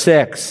verse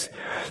 6.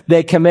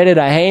 They committed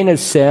a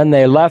heinous sin.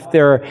 They left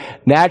their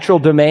natural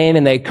domain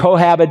and they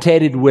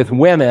cohabitated with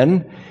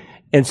women.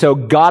 And so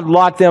God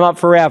locked them up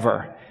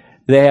forever.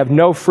 They have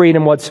no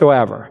freedom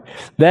whatsoever.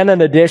 Then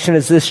in addition,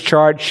 as this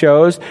chart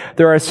shows,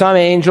 there are some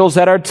angels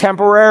that are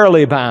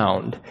temporarily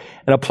bound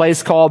in a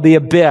place called the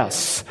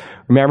abyss.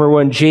 Remember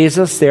when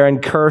Jesus, there in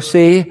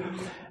Cursey,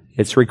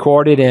 it's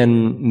recorded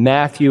in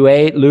Matthew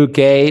 8, Luke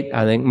 8,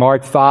 I think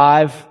Mark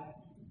 5.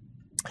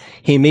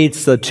 He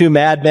meets the 2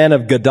 madmen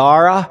of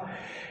Gadara,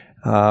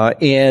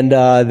 and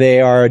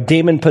they are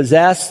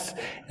demon-possessed.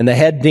 And the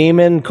head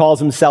demon calls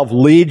himself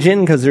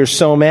Legion because there's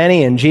so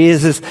many. And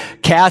Jesus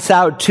casts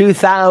out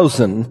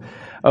 2,000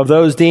 of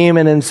those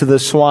demons into the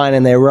swine,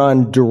 and they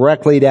run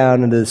directly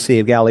down into the Sea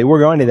of Galilee. We're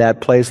going to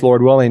that place,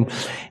 Lord willing,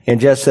 in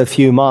just a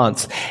few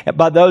months.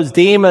 But those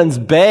demons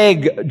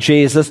beg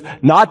Jesus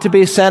not to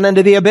be sent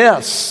into the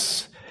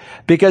abyss,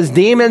 because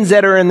demons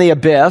that are in the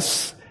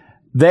abyss,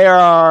 they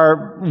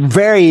are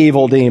very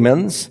evil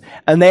demons,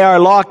 and they are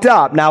locked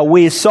up. Now,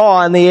 we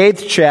saw in the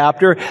 8th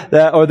chapter,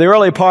 or the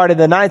early part of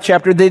the 9th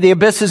chapter, that the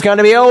abyss is going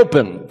to be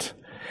opened,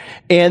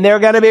 and they're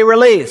going to be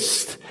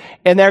released,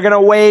 and they're going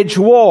to wage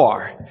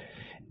war.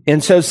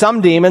 And so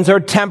some demons are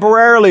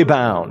temporarily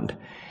bound,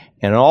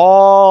 and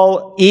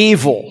all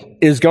evil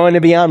is going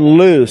to be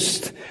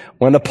unloosed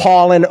when the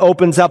pollen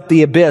opens up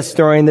the abyss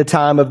during the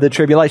time of the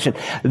tribulation.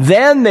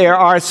 Then there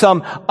are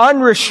some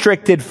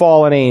unrestricted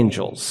fallen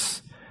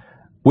angels.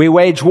 We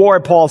wage war,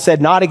 Paul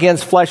said, not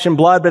against flesh and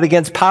blood, but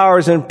against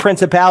powers and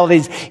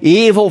principalities,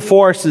 evil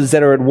forces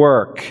that are at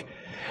work.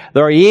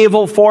 There are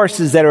evil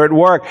forces that are at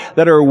work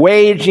that are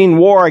waging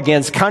war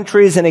against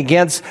countries and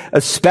against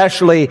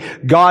especially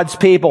God's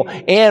people,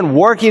 and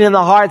working in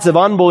the hearts of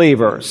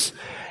unbelievers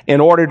in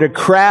order to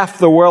craft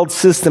the world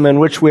system in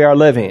which we are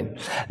living.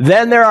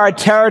 Then there are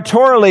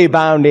territorially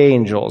bound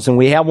angels, and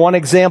we have one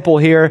example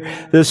here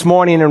this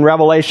morning in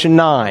Revelation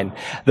 9.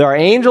 There are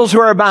angels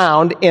who are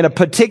bound in a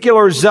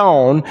particular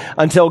zone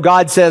until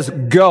God says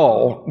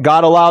go.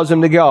 God allows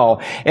them to go.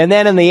 And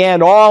then in the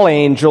end, all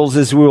angels,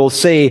 as we will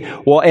see,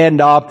 will end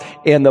up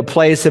in the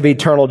place of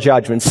eternal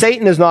judgment.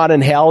 Satan is not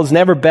in hell, has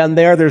never been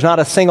there. There's not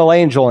a single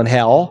angel in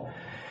hell.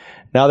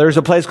 Now, there's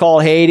a place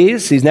called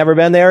Hades. He's never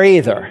been there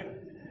either.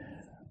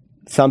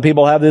 Some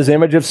people have this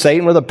image of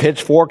Satan with a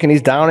pitchfork and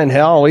he's down in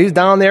hell. He's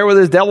down there with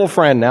his devil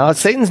friend now.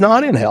 Satan's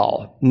not in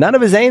hell. None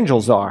of his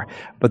angels are,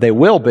 but they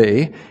will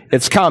be.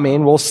 It's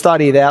coming. We'll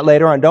study that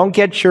later on. Don't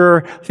get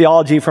your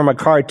theology from a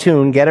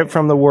cartoon. Get it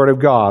from the Word of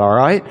God, all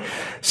right?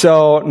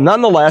 So,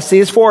 nonetheless,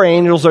 these 4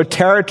 angels are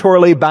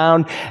territorially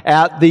bound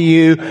at the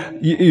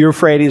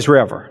Euphrates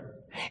River.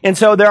 And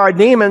so there are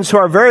demons who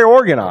are very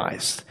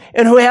organized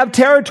and who have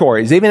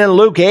territories. Even in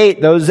Luke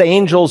 8, those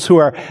angels who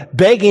are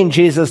begging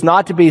Jesus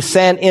not to be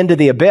sent into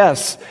the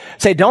abyss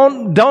say,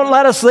 don't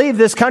let us leave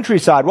this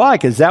countryside. Why?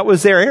 Because that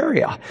was their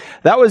area.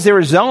 That was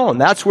their zone.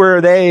 That's where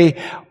they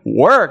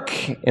work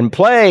and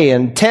play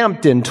and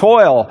tempt and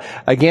toil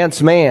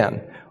against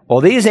man. Well,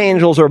 these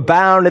angels are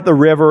bound at the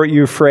river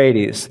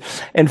Euphrates.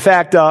 In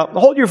fact,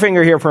 hold your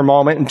finger here for a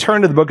moment and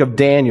turn to the book of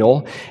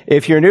Daniel.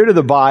 If you're new to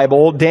the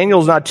Bible,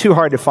 Daniel's not too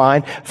hard to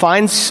find.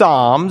 Find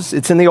Psalms.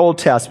 It's in the Old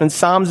Testament.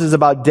 Psalms is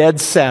about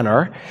dead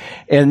center.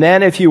 And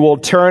then if you will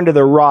turn to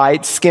the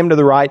right, skim to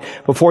the right,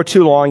 before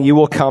too long, you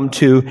will come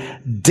to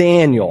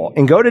Daniel.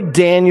 And go to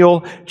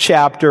Daniel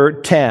chapter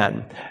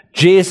 10.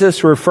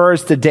 Jesus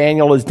refers to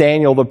Daniel as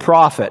Daniel the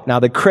prophet.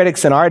 Now, the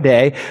critics in our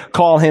day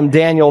call him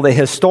Daniel the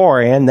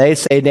historian. They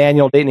say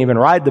Daniel didn't even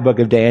write the book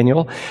of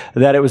Daniel,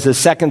 that it was a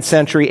 2nd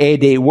century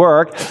AD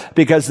work,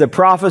 because the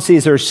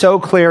prophecies are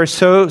so clear,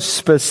 so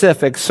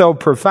specific, so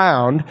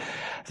profound.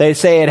 They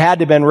say it had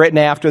to have been written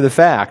after the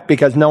fact,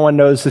 because no one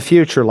knows the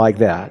future like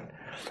that.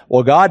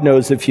 Well, God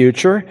knows the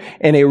future,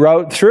 and He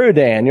wrote through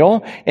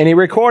Daniel, and He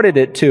recorded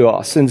it to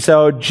us. And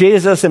so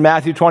Jesus in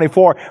Matthew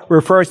 24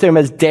 refers to Him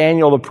as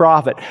Daniel the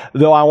prophet,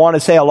 though I want to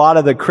say a lot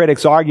of the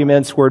critics'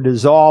 arguments were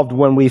dissolved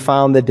when we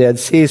found the Dead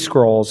Sea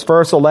Scrolls.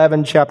 Verse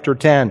 11, chapter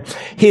 10.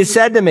 He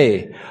said to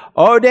me,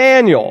 O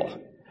Daniel,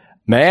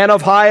 man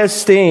of high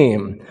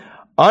esteem,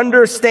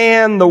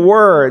 understand the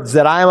words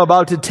that I am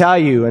about to tell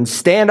you, and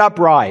stand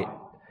upright,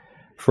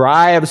 for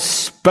I have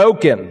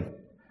spoken.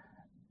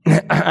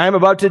 I am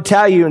about to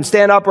tell you, and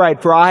stand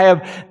upright, for I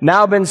have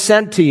now been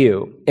sent to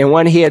you. And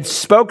when he had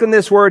spoken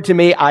this word to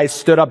me, I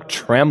stood up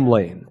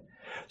trembling.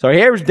 So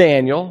here's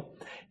Daniel.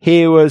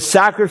 He was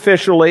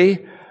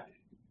sacrificially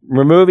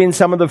removing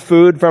some of the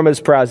food from his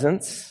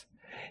presence.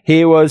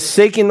 He was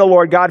seeking the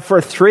Lord God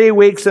for 3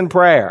 weeks in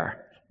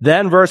prayer.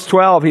 Then verse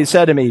 12, he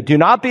said to me, do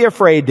not be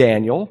afraid,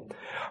 Daniel.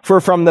 For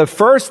from the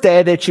first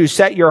day that you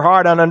set your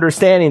heart on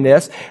understanding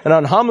this and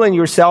on humbling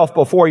yourself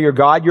before your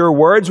God, your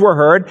words were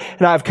heard,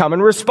 and I have come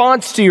in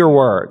response to your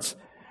words.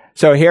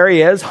 So here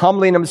he is,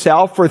 humbling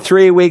himself for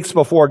 3 weeks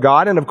before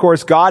God. And of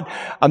course, God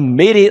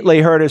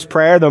immediately heard his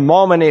prayer the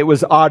moment it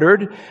was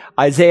uttered.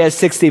 Isaiah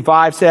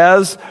 65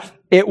 says,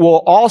 it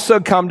will also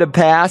come to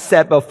pass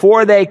that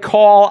before they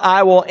call,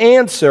 I will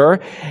answer,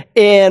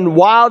 and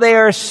while they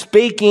are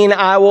speaking,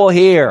 I will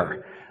hear.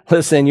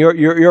 Listen,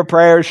 your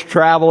prayers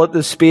travel at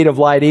the speed of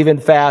light even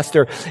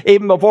faster.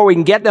 Even before we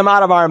can get them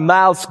out of our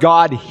mouths,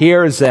 God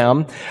hears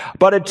them.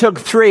 But it took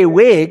 3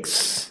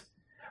 weeks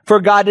for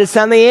God to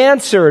send the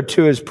answer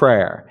to his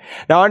prayer.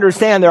 Now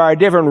understand, there are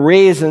different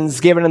reasons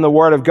given in the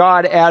Word of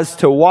God as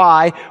to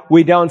why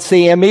we don't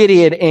see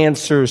immediate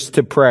answers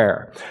to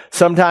prayer.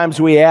 Sometimes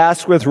we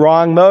ask with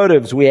wrong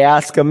motives. We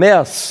ask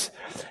amiss.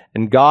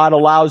 And God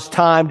allows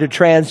time to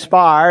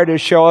transpire to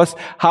show us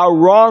how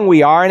wrong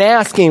we are in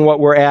asking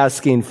what we're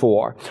asking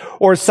for.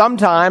 Or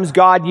sometimes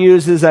God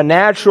uses a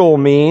natural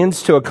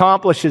means to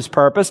accomplish his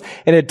purpose,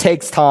 and it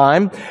takes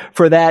time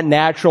for that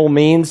natural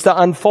means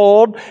to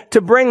unfold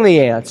to bring the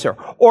answer.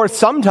 Or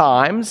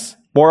sometimes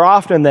More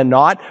often than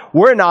not,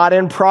 we're not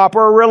in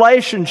proper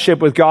relationship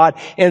with God,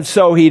 and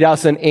so He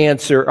doesn't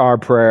answer our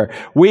prayer.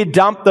 We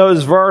dump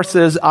those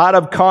verses out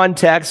of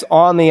context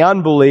on the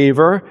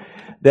unbeliever,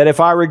 that if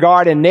I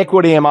regard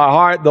iniquity in my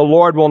heart, the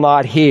Lord will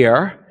not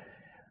hear.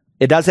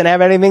 It doesn't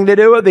have anything to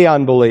do with the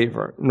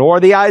unbeliever, nor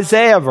the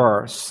Isaiah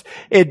verse.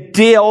 It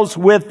deals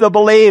with the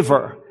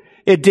believer.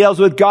 It deals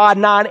with God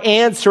not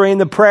answering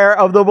the prayer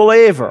of the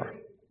believer.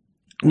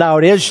 Now,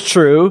 it is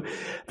true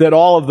that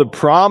all of the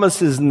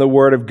promises in the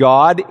Word of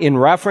God in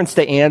reference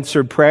to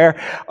answered prayer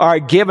are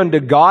given to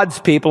God's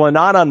people and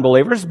not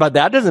unbelievers, but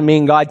that doesn't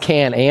mean God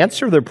can't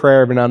answer the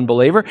prayer of an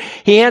unbeliever.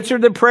 He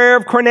answered the prayer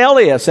of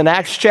Cornelius in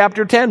Acts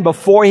chapter 10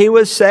 before he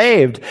was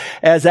saved,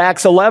 as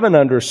Acts 11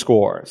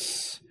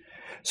 underscores.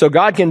 So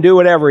God can do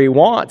whatever He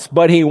wants,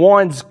 but He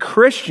warns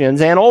Christians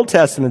and Old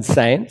Testament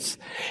saints,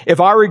 if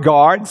I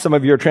regard, some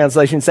of your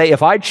translations say,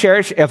 if I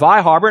cherish, if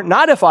I harbor,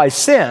 not if I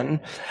sin,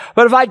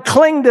 but if I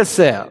cling to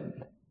sin,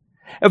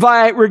 if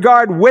I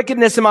regard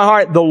wickedness in my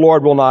heart, the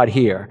Lord will not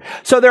hear.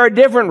 So there are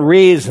different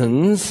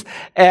reasons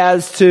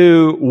as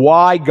to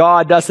why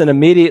God doesn't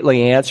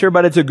immediately answer,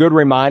 but it's a good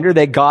reminder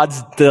that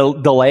God's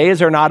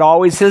delays are not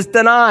always His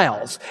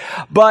denials.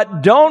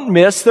 But don't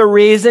miss the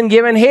reason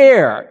given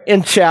here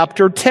in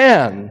chapter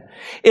 10.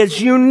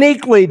 It's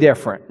uniquely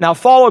different. Now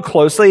follow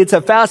closely. It's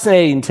a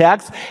fascinating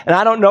text, and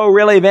I don't know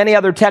really of any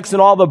other text in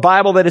all the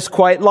Bible that is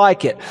quite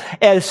like it.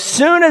 As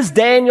soon as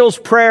Daniel's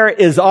prayer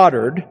is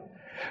uttered,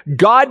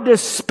 God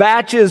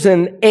dispatches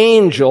an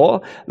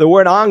angel. The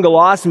word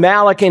angelos,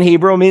 malak in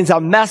Hebrew, means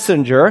a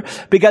messenger.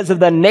 Because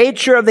of the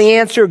nature of the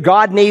answer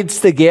God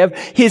needs to give,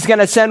 He's going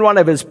to send one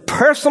of His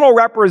personal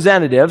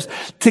representatives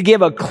to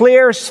give a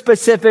clear,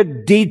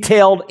 specific,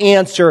 detailed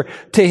answer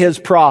to His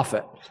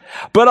prophet.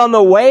 But on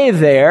the way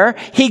there,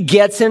 he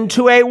gets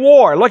into a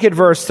war. Look at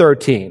verse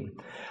 13.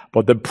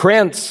 But the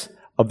prince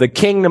of the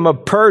kingdom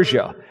of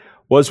Persia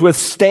was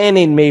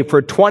withstanding me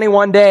for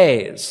 21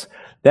 days.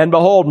 Then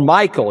behold,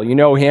 Michael, you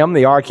know him,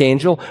 the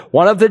archangel,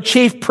 one of the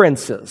chief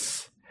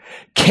princes,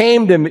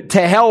 came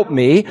to help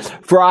me,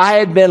 for I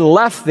had been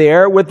left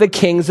there with the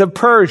kings of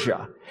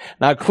Persia.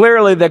 Now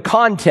clearly the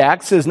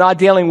context is not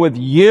dealing with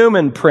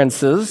human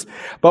princes,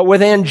 but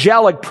with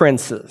angelic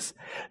princes.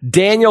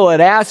 Daniel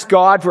had asked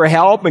God for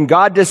help, and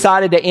God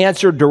decided to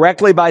answer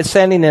directly by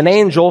sending an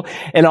angel.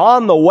 And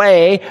on the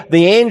way,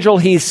 the angel,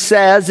 he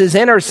says, is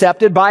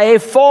intercepted by a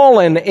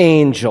fallen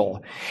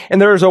angel.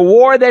 And there's a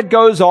war that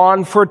goes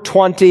on for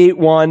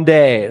 21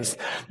 days.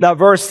 Now,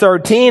 verse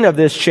 13 of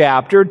this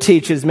chapter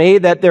teaches me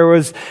that there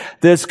was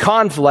this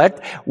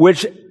conflict,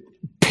 which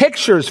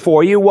pictures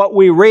for you what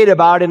we read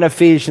about in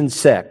Ephesians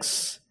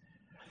 6.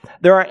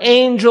 There are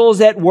angels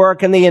at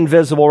work in the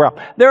invisible realm.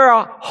 There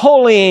are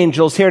holy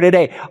angels here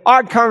today.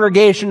 Our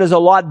congregation is a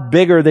lot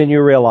bigger than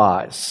you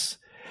realize.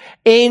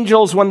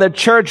 Angels, when the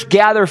church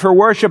gather for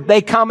worship,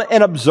 they come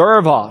and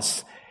observe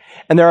us.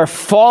 And there are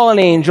fallen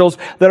angels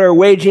that are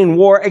waging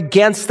war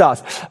against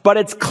us. But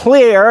it's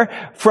clear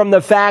from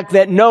the fact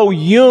that no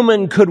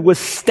human could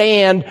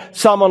withstand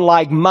someone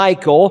like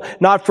Michael,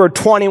 not for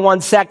 21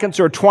 seconds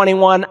or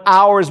 21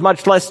 hours,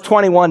 much less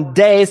 21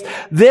 days.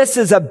 This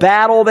is a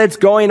battle that's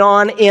going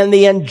on in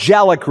the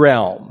angelic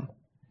realm.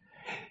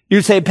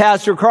 You say,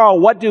 Pastor Carl,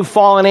 what do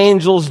fallen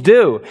angels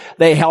do?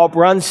 They help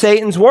run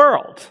Satan's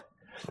world.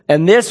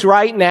 And this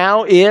right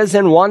now is,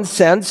 in one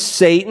sense,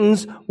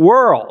 Satan's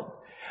world.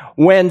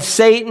 When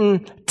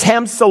Satan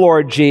tempts the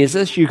Lord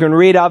Jesus, you can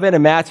read of it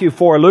in Matthew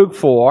 4, Luke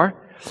 4,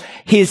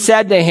 he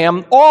said to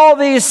him, all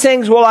these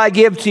things will I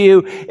give to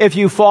you if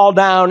you fall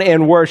down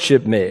and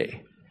worship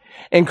me.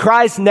 And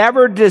Christ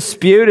never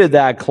disputed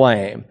that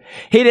claim.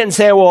 He didn't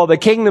say, well, the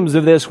kingdoms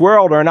of this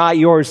world are not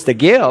yours to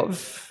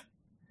give.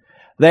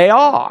 They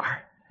are.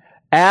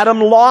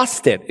 Adam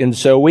lost it, and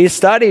so we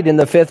studied in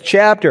the 5th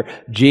chapter.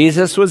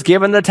 Jesus was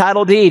given the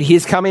title deed.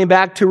 He's coming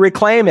back to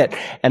reclaim it.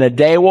 And a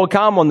day will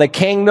come when the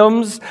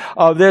kingdoms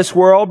of this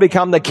world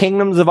become the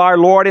kingdoms of our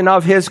Lord and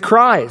of His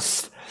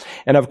Christ.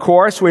 And of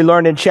course, we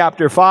learned in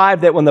chapter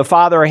 5 that when the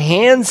Father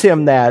hands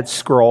him that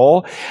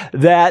scroll,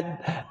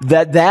 that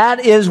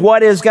is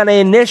what is going to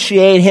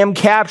initiate him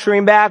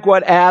capturing back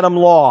what Adam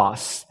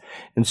lost.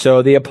 And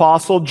so the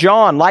Apostle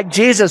John, like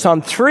Jesus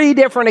on 3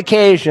 different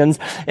occasions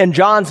in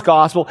John's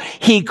gospel,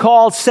 he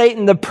called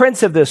Satan the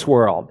prince of this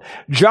world.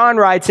 John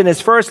writes in his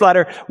first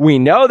letter, we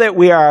know that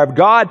we are of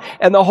God,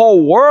 and the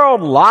whole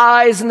world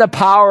lies in the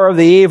power of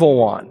the evil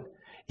one.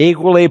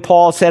 Equally,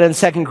 Paul said in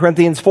 2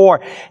 Corinthians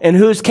 4, in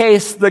whose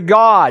case the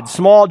God,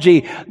 small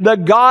g, the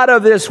God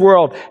of this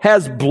world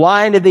has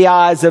blinded the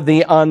eyes of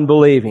the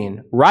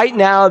unbelieving. Right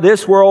now,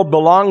 this world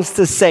belongs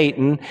to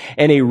Satan,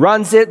 and he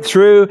runs it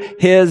through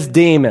his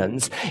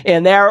demons.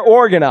 And they're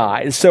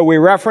organized. So we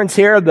reference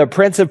here the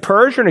prince of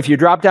Persia, and if you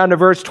drop down to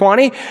verse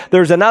 20,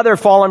 there's another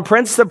fallen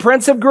prince, the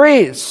prince of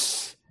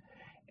Greece.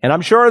 And I'm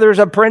sure there's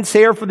a prince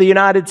here for the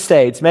United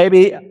States,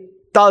 maybe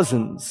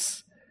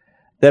dozens,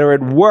 that are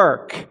at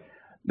work,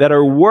 that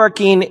are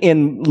working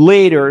in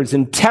leaders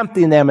and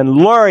tempting them and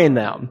luring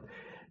them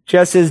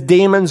Just as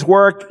demons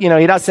work,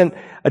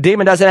 a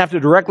demon doesn't have to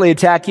directly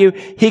attack you.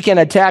 He can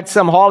attack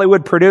some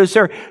Hollywood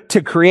producer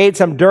to create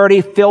some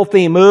dirty,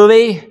 filthy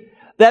movie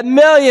that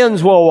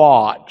millions will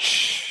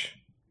watch.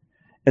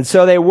 And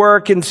so they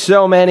work in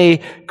so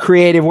many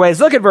creative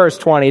ways. Look at verse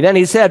 20. Then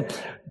he said,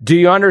 do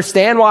you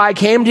understand why I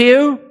came to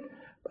you?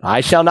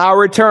 I shall now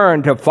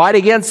return to fight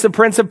against the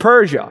prince of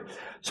Persia.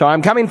 So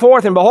I'm coming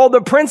forth, and behold,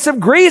 the prince of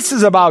Greece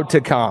is about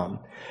to come.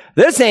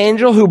 This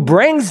angel who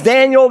brings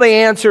Daniel the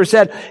answer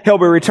said he'll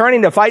be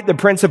returning to fight the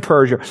prince of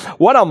Persia.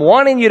 What I'm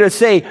wanting you to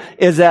see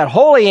is that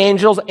holy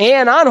angels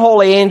and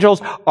unholy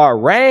angels are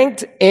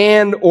ranked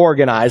and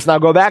organized. Now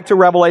go back to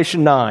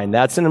Revelation 9.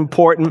 That's an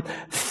important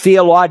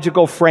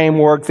theological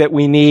framework that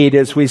we need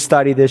as we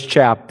study this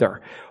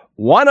chapter.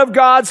 One of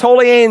God's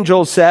holy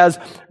angels says,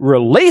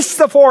 release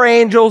the 4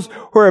 angels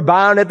who are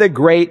bound at the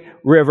great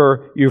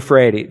river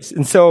Euphrates.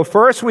 And so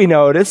first we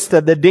notice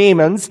that the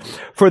demons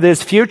for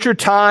this future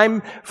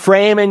time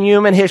frame in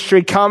human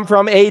history come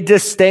from a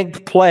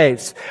distinct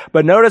place.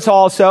 But notice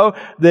also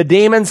the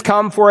demons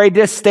come for a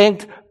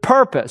distinct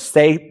purpose.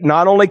 They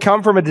not only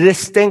come from a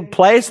distinct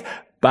place,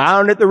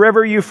 bound at the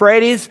river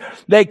Euphrates,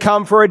 they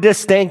come for a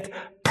distinct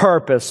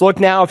purpose. Look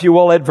now, if you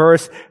will, at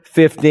verse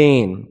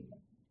 15.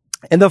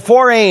 And the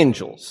 4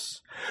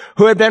 angels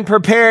who had been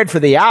prepared for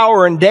the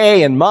hour and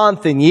day and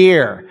month and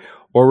year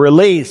were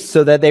released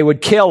so that they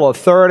would kill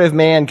 1/3 of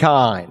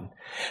mankind.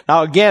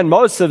 Now again,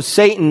 most of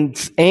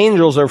Satan's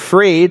angels are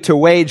free to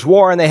wage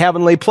war in the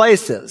heavenly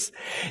places.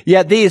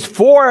 Yet these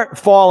 4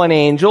 fallen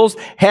angels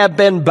have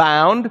been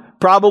bound,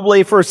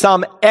 probably for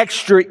some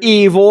extra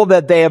evil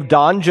that they have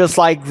done, just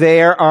like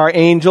there are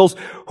angels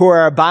who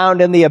are bound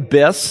in the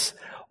abyss.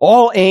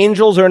 All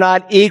angels are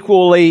not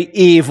equally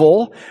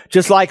evil,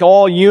 just like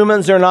all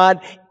humans are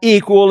not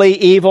equally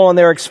evil in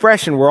their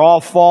expression. We're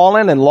all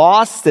fallen and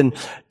lost and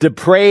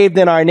depraved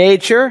in our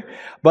nature,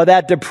 but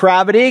that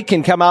depravity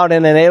can come out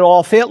in an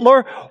Adolf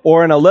Hitler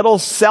or in a little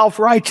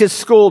self-righteous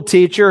school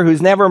teacher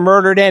who's never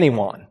murdered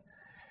anyone.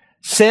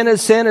 Sin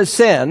is sin is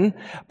sin,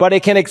 but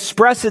it can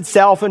express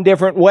itself in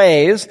different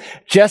ways,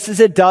 just as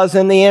it does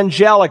in the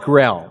angelic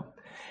realm.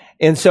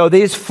 And so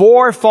these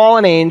 4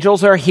 fallen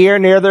angels are here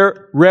near the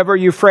river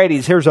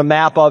Euphrates. Here's a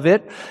map of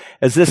it.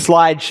 As this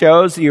slide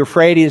shows, the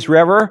Euphrates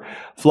River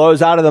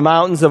flows out of the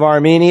mountains of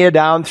Armenia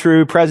down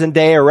through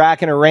present-day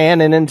Iraq and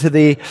Iran and into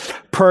the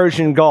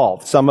Persian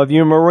Gulf. Some of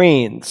you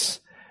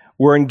Marines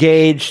were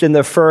engaged in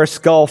the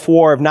first Gulf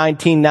War of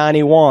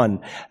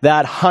 1991,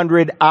 that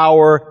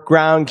 100-hour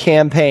ground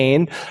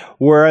campaign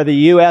where the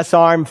U.S.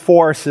 Armed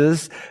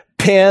Forces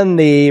pinned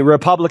the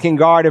Republican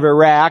Guard of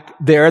Iraq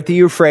there at the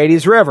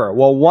Euphrates River.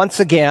 Well, once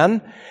again,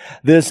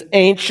 this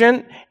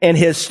ancient and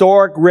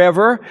historic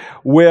river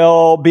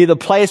will be the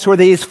place where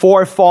these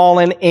 4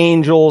 fallen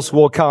angels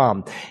will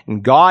come.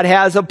 And God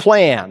has a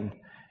plan.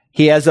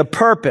 He has a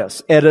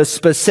purpose at a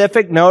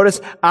specific,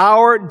 notice,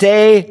 hour,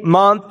 day,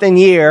 month, and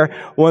year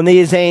when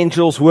these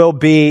angels will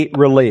be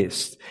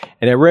released.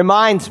 And it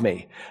reminds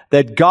me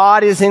that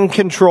God is in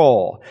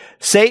control.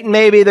 Satan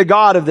may be the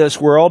god of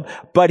this world,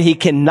 but he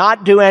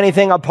cannot do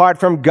anything apart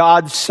from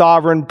God's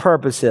sovereign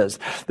purposes.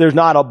 There's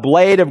not a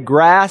blade of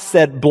grass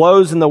that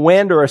blows in the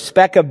wind or a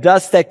speck of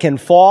dust that can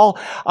fall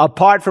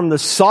apart from the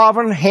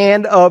sovereign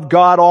hand of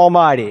God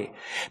Almighty.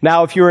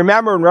 Now, if you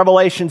remember in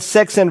Revelation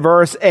 6 and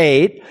verse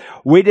 8,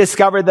 we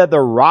discovered that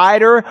the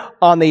rider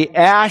on the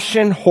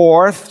ashen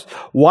horse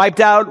wiped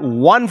out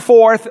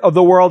 1/4 of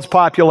the world's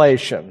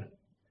population.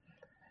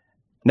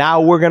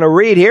 Now we're going to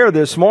read here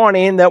this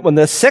morning that when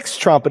the 6th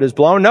trumpet is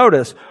blown,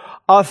 notice,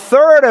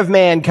 1/3 of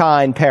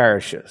mankind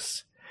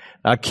perishes.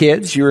 Now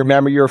kids, you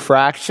remember your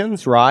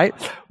fractions, right?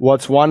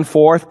 What's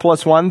 1/4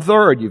 plus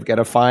 1/3? You've got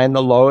to find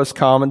the lowest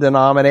common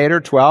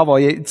denominator, 12. Well,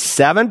 it's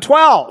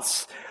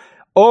 7/12.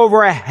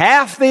 Over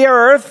half the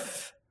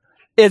earth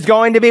is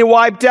going to be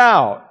wiped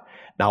out.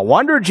 No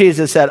wonder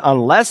Jesus said,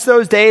 unless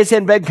those days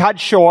had been cut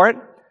short,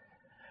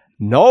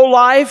 no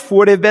life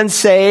would have been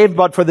saved,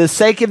 but for the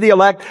sake of the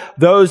elect,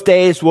 those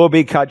days will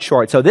be cut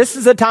short. So this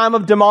is a time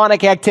of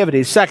demonic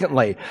activity.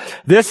 Secondly,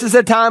 this is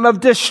a time of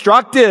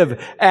destructive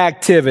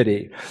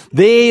activity.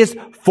 These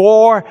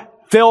 4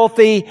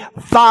 filthy,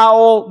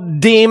 foul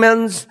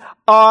demons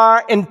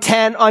are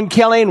intent on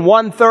killing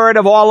 1/3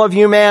 of all of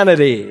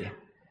humanity.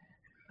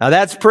 Now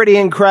that's pretty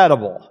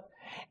incredible.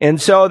 And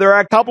so there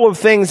are a couple of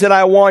things that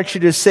I want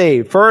you to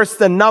see. First,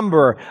 the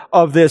number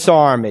of this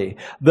army.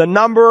 The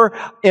number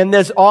in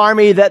this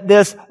army that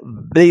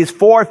these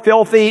 4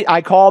 filthy, I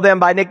call them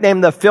by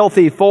nickname the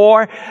filthy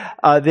 4,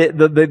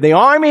 the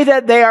army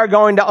that they are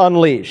going to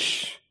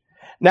unleash.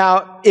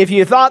 Now, if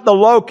you thought the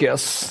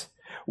locusts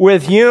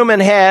with human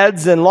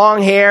heads and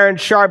long hair and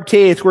sharp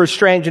teeth were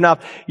strange enough,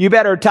 you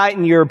better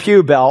tighten your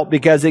pew belt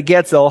because it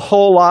gets a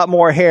whole lot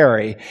more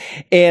hairy.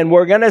 And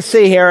we're going to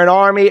see here an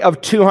army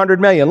of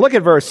 200 million. Look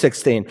at verse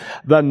 16.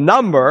 The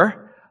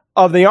number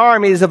of the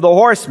armies of the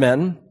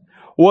horsemen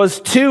was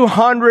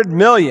 200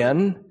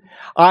 million.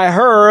 I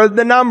heard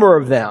the number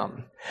of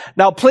them.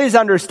 Now please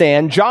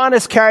understand, John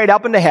is carried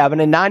up into heaven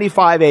in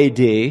 95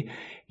 AD.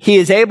 He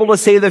is able to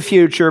see the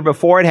future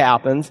before it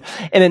happens.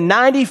 And in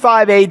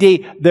 95 AD,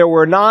 there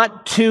were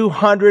not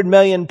 200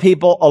 million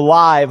people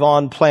alive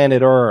on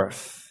planet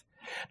Earth.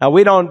 Now,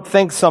 we don't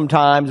think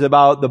sometimes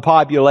about the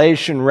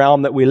population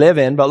realm that we live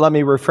in, but let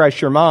me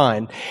refresh your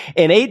mind.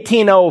 In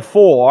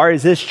 1804,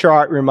 as this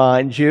chart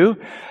reminds you,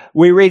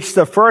 we reached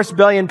the first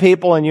billion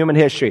people in human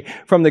history.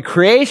 From the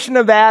creation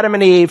of Adam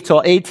and Eve till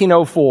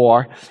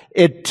 1804,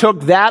 it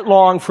took that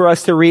long for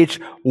us to reach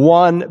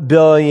 1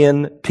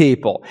 billion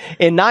people.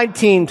 In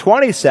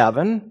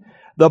 1927,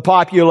 the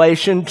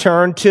population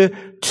turned to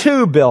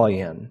 2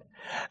 billion.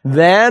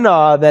 Then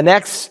the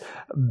next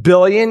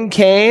billion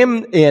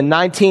came in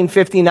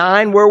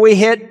 1959, where we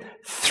hit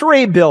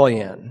 3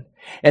 billion.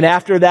 And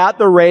after that,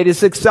 the rate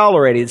is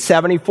accelerated.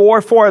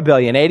 74, 4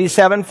 billion.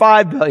 87,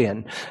 5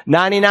 billion.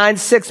 99,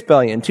 6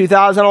 billion.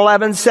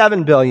 2011,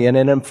 7 billion.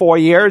 And in 4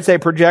 years, they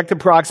project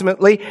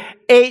approximately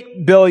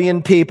 8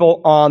 billion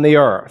people on the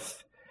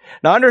earth.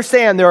 Now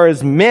understand, there are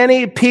as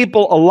many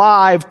people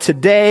alive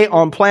today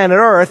on planet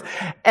Earth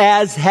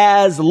as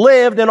has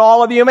lived in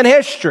all of human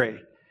history.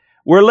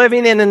 We're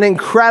living in an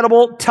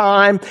incredible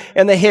time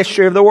in the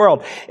history of the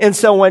world. And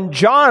so when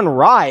John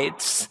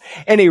writes,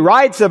 and he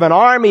writes of an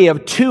army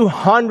of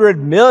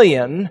 200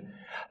 million,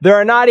 there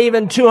are not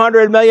even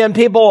 200 million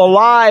people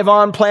alive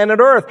on planet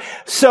Earth.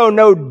 So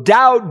no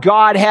doubt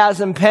God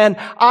has in pen,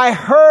 I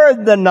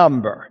heard the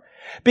number,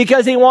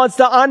 because he wants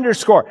to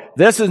underscore,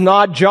 this is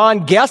not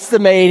John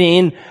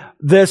guesstimating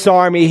this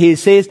army he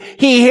sees.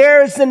 He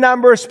hears the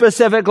number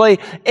specifically,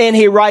 and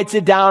he writes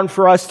it down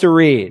for us to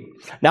read.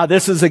 Now,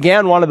 this is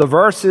again one of the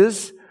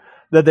verses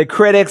that the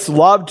critics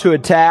love to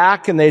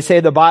attack, and they say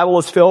the Bible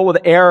is filled with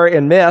error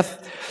and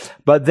myth,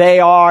 but they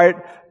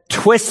are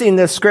twisting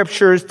the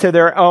scriptures to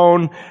their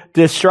own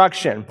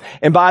destruction.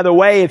 And by the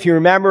way, if you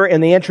remember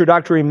in the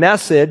introductory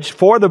message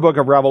for the book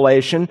of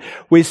Revelation,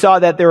 we saw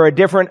that there are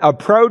different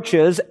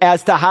approaches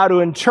as to how to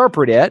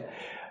interpret it.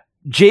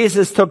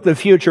 Jesus took the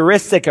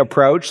futuristic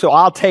approach, so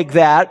I'll take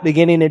that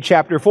beginning in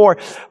chapter 4.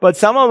 But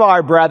some of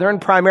our brethren,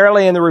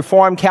 primarily in the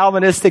Reformed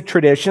Calvinistic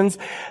traditions,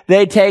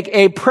 they take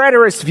a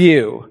preterist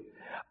view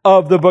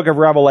of the book of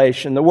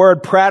Revelation. The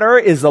word preter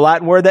is the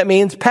Latin word that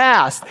means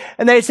past.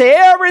 And they say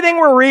everything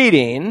we're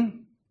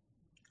reading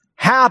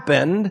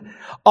happened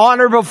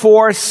on or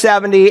before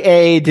 70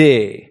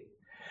 AD.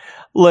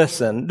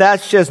 Listen,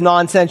 that's just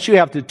nonsense. You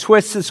have to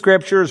twist the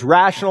scriptures,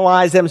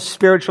 rationalize them,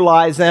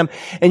 spiritualize them,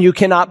 and you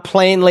cannot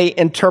plainly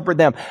interpret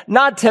them.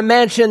 Not to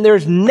mention,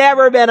 there's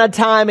never been a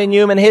time in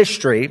human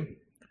history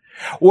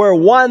where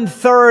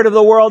 1/3 of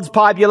the world's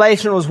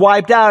population was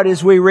wiped out,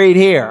 as we read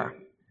here.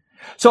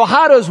 So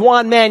how does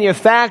one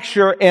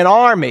manufacture an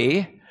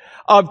army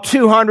of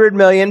 200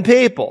 million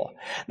people?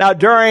 Now,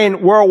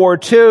 during World War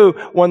II,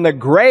 when the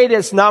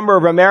greatest number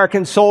of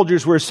American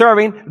soldiers were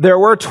serving, there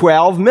were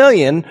 12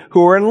 million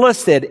who were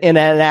enlisted in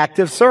an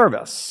active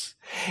service.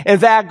 In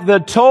fact, the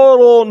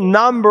total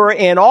number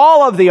in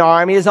all of the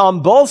armies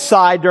on both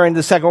sides during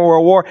the Second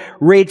World War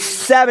reached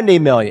 70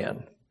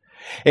 million.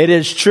 It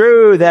is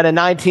true that in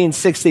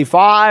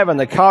 1965, on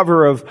the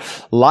cover of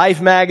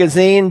Life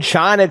magazine,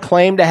 China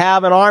claimed to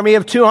have an army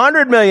of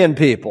 200 million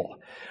people.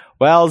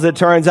 Well, as it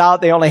turns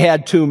out, they only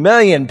had 2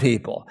 million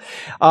people.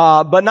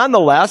 But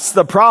nonetheless,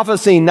 the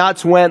prophecy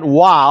nuts went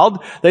wild.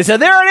 They said,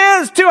 there it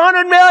is,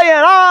 200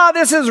 million.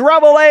 This is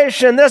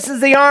Revelation. This is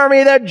the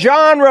army that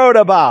John wrote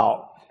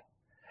about.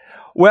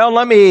 Well,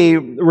 let me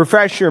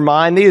refresh your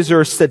mind. These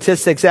are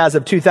statistics as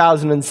of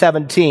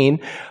 2017,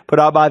 put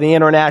out by the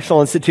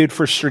International Institute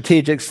for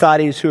Strategic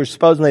Studies, who are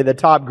supposedly the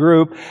top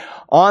group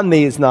on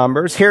these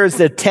numbers. Here's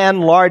the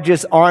 10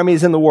 largest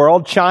armies in the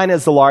world. China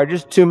is the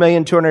largest,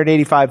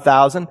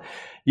 2,285,000.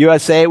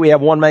 USA, we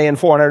have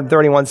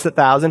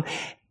 1,431,000.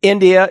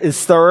 India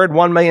is third,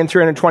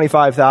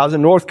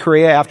 1,325,000. North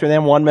Korea, after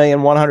them,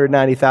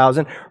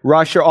 1,190,000.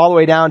 Russia, all the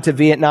way down to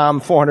Vietnam,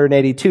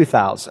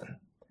 482,000.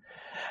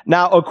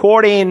 Now,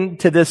 according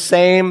to this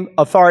same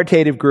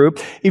authoritative group,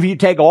 if you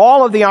take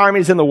all of the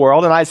armies in the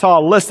world, and I saw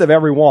a list of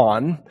every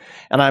one,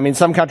 and I mean,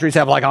 some countries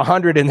have like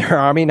 100 in their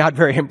army, not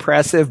very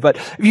impressive, but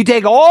if you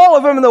take all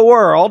of them in the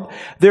world,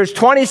 there's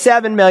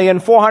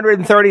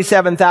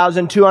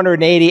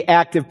 27,437,280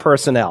 active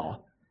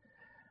personnel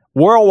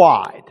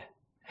worldwide.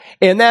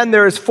 And then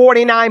there's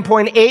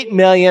 49.8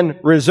 million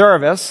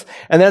reservists,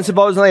 and then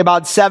supposedly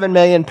about 7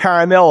 million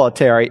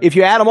paramilitary. If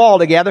you add them all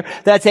together,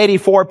 that's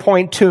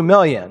 84.2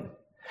 million.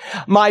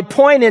 My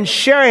point in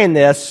sharing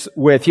this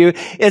with you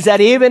is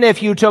that even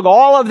if you took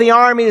all of the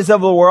armies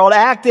of the world,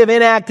 active,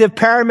 inactive,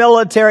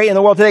 paramilitary in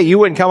the world today, you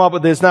wouldn't come up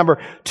with this number,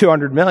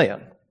 200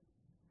 million.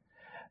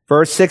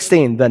 Verse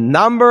 16, the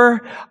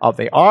number of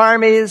the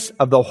armies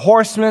of the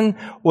horsemen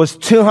was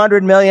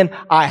 200 million.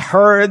 I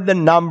heard the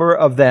number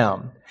of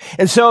them.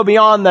 And so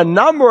beyond the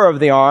number of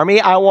the army,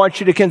 I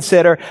want you to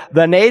consider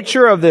the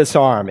nature of this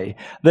army.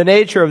 The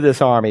nature of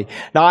this army.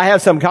 Now, I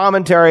have some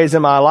commentaries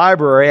in my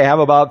library. I have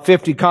about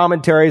 50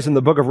 commentaries in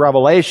the book of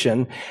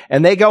Revelation,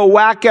 and they go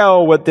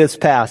wacko with this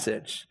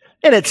passage.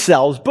 And it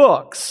sells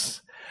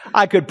books.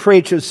 I could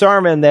preach a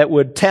sermon that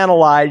would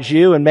tantalize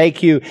you and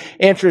make you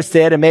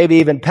interested and maybe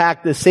even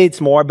pack the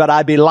seats more, but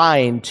I'd be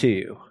lying to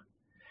you.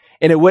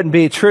 And it wouldn't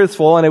be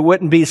truthful, and it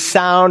wouldn't be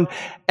sound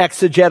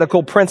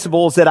exegetical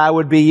principles that I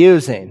would be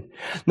using.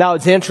 Now,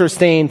 it's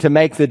interesting to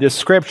make the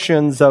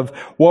descriptions of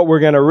what we're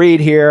going to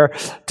read here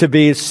to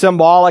be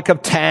symbolic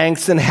of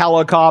tanks and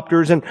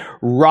helicopters and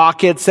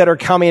rockets that are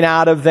coming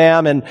out of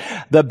them and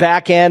the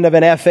back end of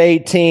an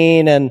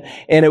F-18, and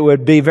it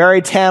would be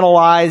very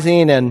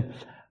tantalizing,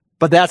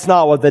 but that's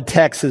not what the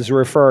text is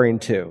referring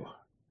to.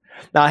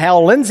 Now,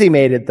 Hal Lindsey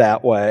made it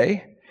that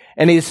way,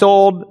 and he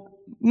sold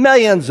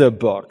millions of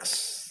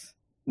books.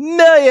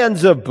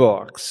 Millions of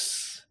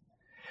books.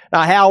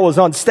 Now, Hal was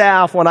on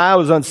staff when I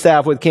was on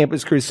staff with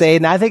Campus Crusade,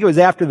 and I think it was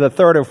after the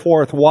third or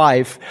fourth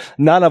wife,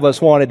 none of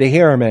us wanted to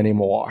hear him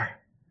anymore.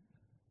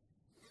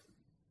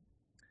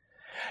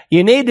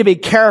 You need to be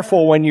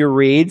careful when you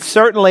read.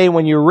 Certainly,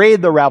 when you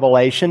read the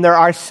Revelation, there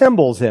are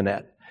symbols in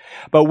it.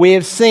 But we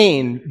have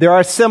seen there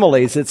are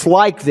similes. It's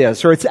like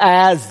this, or it's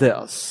as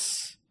this.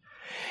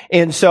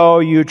 And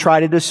so you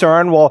try to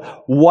discern,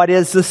 well, what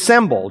is the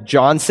symbol?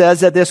 John says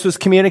that this was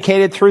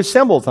communicated through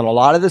symbols, and a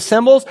lot of the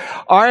symbols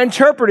are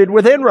interpreted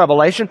within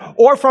Revelation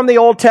or from the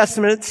Old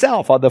Testament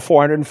itself. Of the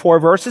 404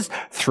 verses,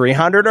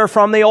 300 are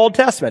from the Old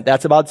Testament.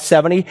 That's about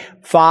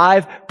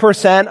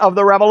 75% of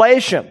the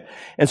Revelation.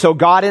 And so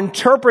God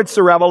interprets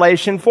the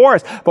Revelation for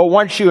us. But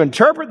once you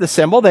interpret the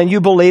symbol, then you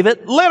believe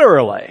it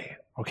literally.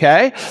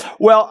 Okay?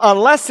 Well,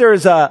 unless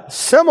there's a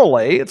simile,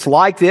 it's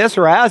like this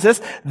or as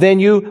this, then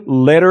you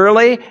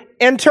literally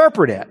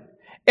interpret it.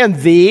 And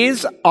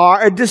these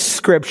are a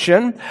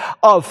description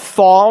of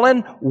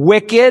fallen,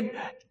 wicked,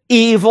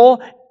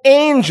 evil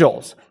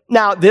angels.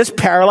 Now, this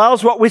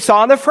parallels what we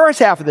saw in the first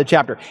half of the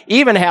chapter.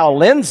 Even Hal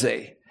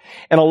Lindsey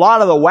and a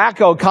lot of the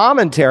wacko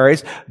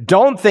commentaries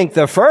don't think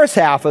the first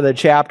half of the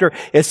chapter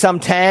is some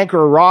tank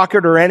or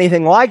rocket or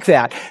anything like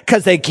that,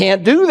 because they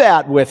can't do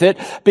that with it,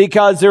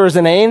 because there is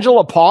an angel,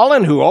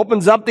 Apollyon, who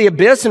opens up the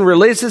abyss and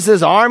releases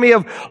his army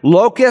of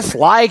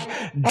locusts-like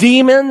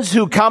demons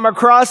who come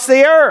across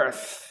the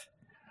earth.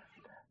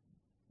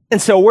 And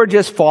so we're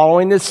just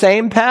following the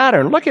same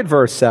pattern. Look at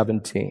verse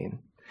 17.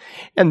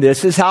 And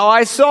this is how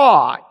I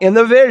saw in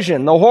the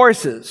vision the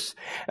horses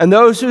and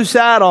those who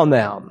sat on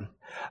them.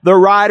 The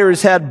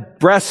riders had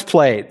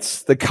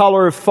breastplates, the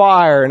color of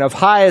fire and of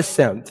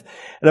hyacinth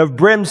and of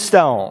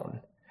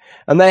brimstone.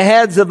 And the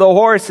heads of the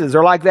horses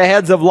are like the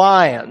heads of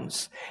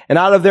lions. And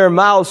out of their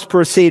mouths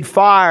proceed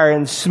fire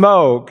and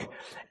smoke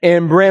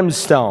and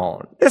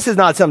brimstone. This is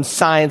not some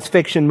science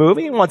fiction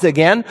movie. Once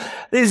again,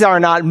 these are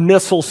not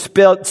missile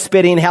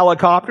spitting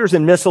helicopters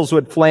and missiles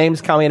with flames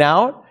coming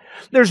out.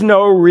 There's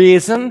no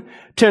reason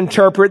to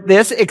interpret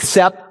this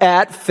except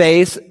at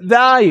face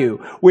value.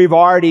 We've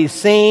already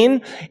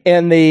seen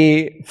in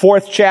the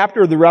 4th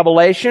chapter of the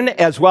Revelation,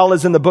 as well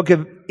as in the book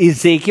of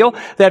Ezekiel,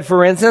 that,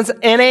 for instance,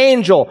 an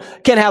angel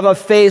can have a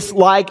face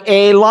like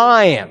a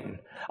lion.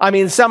 I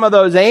mean, some of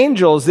those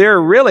angels, they're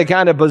really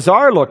kind of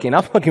bizarre looking.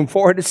 I'm looking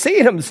forward to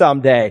seeing them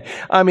someday.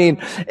 I mean,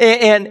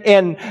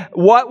 and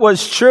what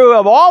was true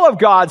of all of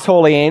God's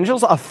holy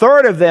angels, a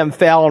third of them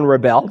fell and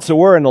rebelled. So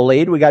we're in the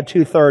lead. We got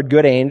 2/3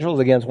 good angels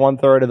against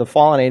 1/3 of the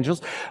fallen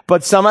angels.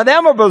 But some of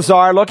them are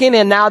bizarre looking,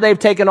 and now they've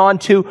taken on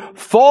 2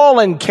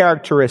 fallen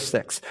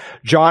characteristics.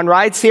 John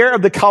writes here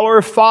of the color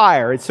of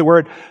fire. It's the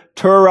word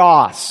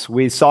Turos.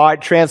 We saw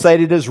it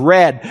translated as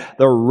red,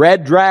 the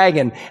red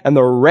dragon and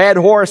the red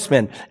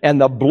horseman and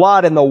the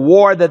blood and the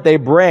war that they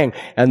bring.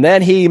 And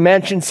then he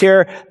mentions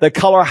here the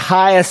color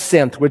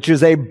hyacinth, which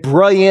is a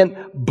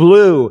brilliant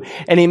blue.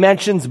 And he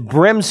mentions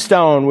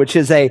brimstone, which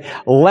is a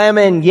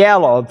lemon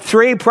yellow.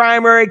 3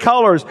 primary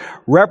colors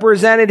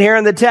represented here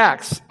in the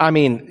text. I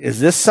mean, is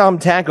this some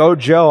tank? Oh,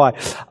 Joe,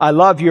 I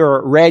love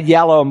your red,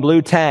 yellow, and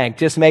blue tank.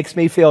 Just makes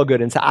me feel good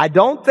inside. I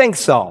don't think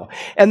so.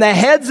 And the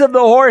heads of the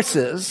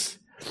horses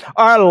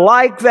are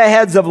like the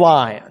heads of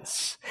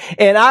lions.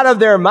 And out of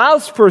their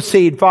mouths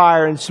proceed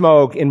fire and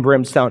smoke and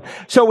brimstone.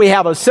 So we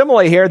have a simile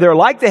here. They're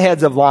like the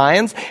heads of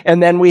lions.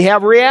 And then we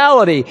have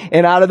reality.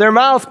 And out of their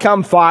mouth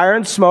come fire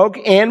and smoke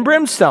and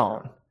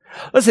brimstone.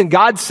 Listen,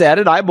 God said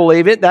it. I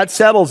believe it. That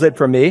settles it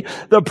for me.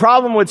 The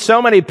problem with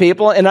so many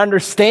people in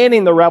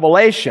understanding the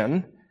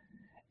Revelation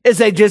is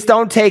they just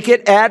don't take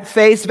it at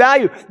face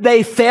value.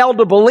 They fail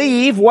to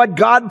believe what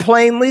God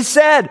plainly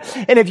said.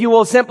 And if you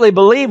will simply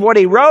believe what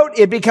he wrote,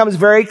 it becomes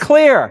very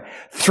clear.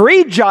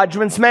 3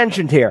 judgments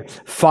mentioned here: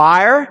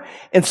 fire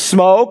and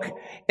smoke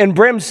and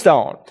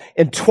brimstone.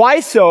 And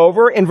twice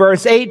over in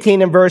verse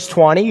 18 and verse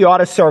 20, you ought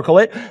to circle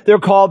it, they're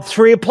called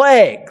 3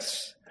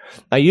 plagues.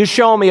 Now, you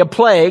show me a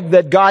plague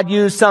that God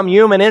used some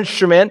human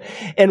instrument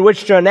in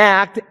which to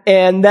enact,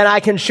 and then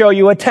I can show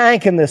you a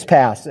tank in this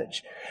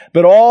passage.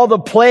 But all the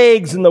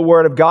plagues in the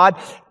Word of God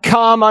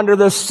come under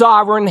the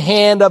sovereign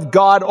hand of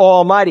God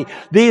Almighty.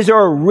 These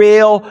are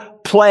real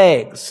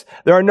plagues.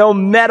 There are no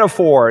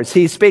metaphors.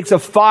 He speaks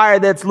of fire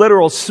that's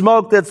literal,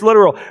 smoke that's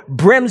literal,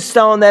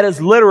 brimstone that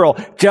is literal,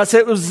 just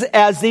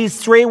as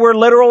these 3 were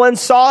literal in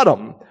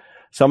Sodom.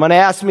 Someone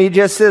asked me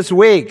just this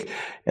week,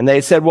 and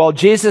they said, well,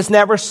 Jesus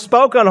never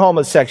spoke on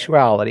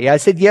homosexuality. I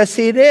said, yes,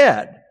 he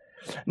did.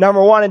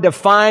 Number one, in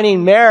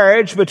defining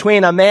marriage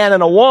between a man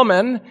and a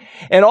woman,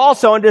 and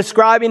also in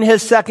describing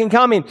his second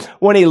coming,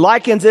 when he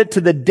likens it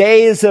to the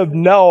days of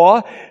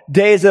Noah,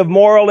 days of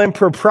moral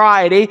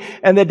impropriety,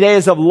 and the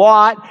days of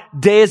Lot,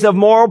 days of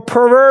moral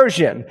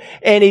perversion.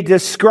 And he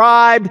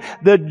described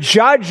the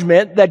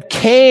judgment that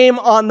came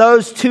on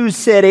those two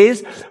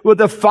cities with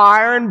the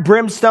fire and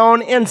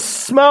brimstone and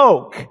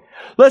smoke.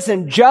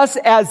 Listen, just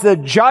as the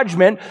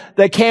judgment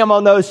that came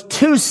on those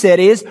two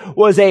cities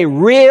was a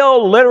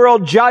real, literal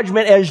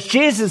judgment, as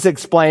Jesus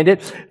explained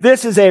it,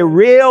 this is a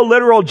real,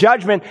 literal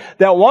judgment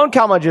that won't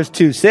come on just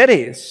two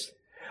cities,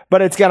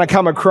 but it's going to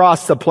come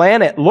across the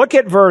planet. Look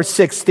at verse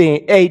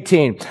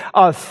 18.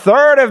 A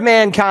third of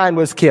mankind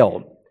was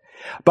killed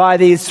by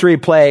these three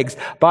plagues,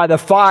 by the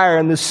fire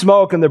and the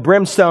smoke and the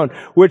brimstone,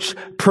 which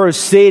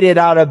proceeded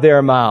out of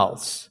their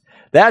mouths.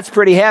 That's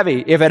pretty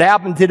heavy. If it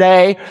happened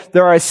today,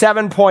 there are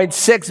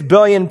 7.6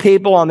 billion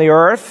people on the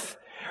earth.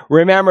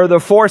 Remember the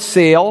fourth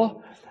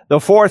seal,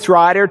 the fourth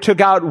rider took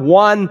out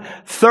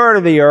 1/3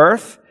 of the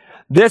earth.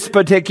 This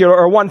particular,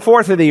 or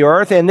 1/4 of the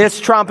earth, and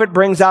this trumpet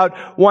brings out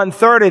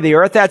 1/3 of the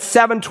earth. That's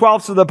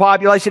 7/12 of the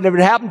population. If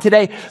it happened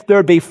today, there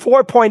would be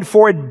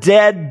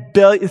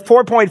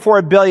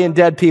 4.4 billion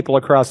dead people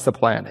across the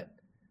planet.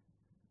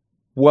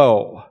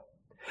 Whoa.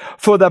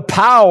 For the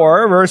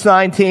power, verse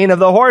 19, of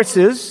the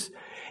horses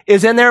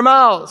is in their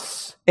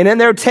mouths and in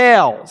their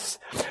tails.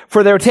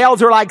 For their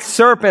tails are like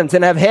serpents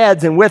and have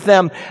heads, and with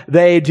them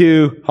they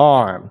do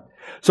harm.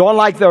 So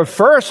unlike the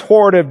first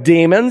horde of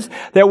demons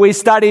that we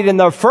studied in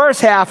the first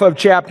half of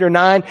chapter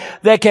 9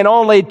 that can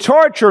only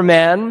torture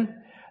men,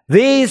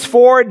 these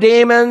four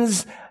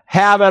demons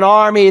have an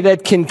army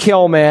that can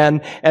kill men,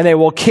 and they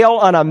will kill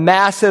on a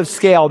massive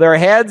scale. Their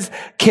heads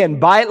can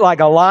bite like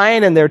a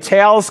lion, and their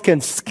tails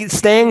can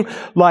sting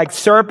like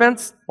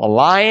serpents. A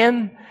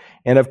lion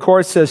and, of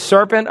course, the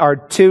serpent are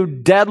two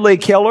deadly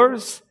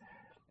killers.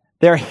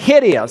 They're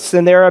hideous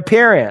in their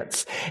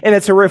appearance, and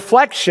it's a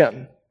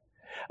reflection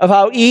of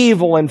how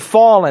evil and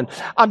fallen.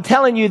 I'm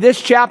telling you, this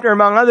chapter,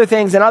 among other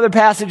things and other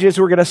passages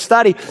we're going to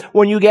study,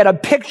 when you get a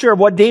picture of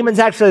what demons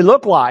actually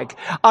look like,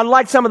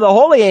 unlike some of the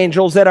holy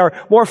angels that are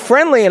more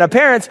friendly in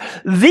appearance,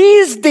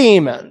 these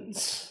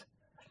demons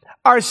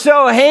are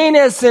so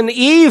heinous and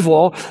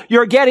evil,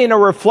 you're getting a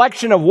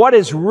reflection of what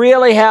is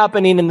really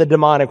happening in the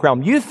demonic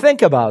realm. You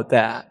think about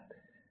that.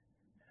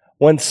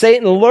 When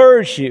Satan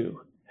lures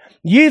you,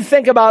 you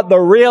think about the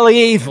real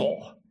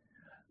evil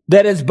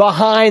that is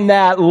behind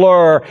that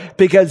lure,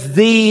 because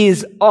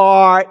these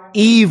are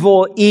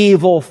evil,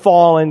 evil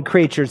fallen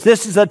creatures.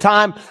 This is a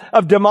time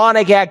of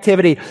demonic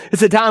activity.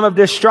 It's a time of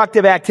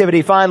destructive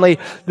activity. Finally,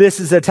 this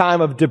is a time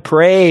of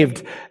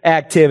depraved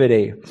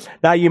activity.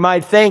 Now, you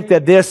might think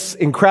that this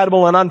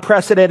incredible and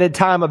unprecedented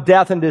time of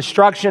death and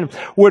destruction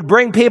would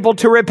bring people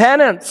to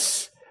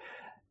repentance.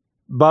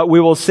 But we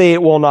will see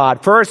it will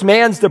not. First,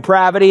 man's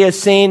depravity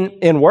is seen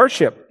in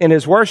worship, in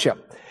his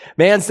worship.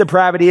 Man's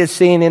depravity is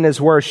seen in his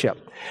worship.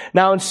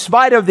 Now, in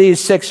spite of these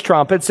 6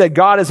 trumpets that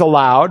God has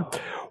allowed,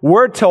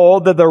 we're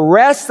told that the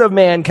rest of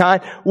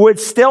mankind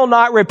would still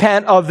not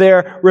repent of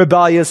their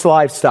rebellious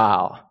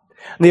lifestyle.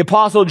 The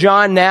Apostle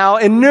John now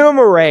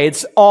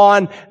enumerates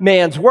on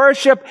man's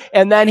worship,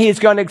 and then he's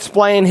going to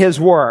explain his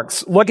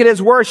works. Look at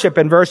his worship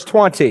in verse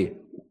 20.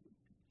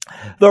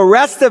 The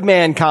rest of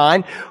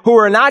mankind, who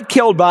were not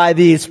killed by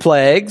these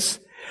plagues,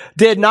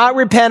 did not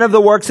repent of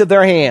the works of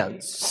their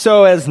hands,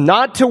 so as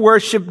not to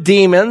worship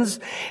demons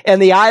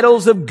and the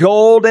idols of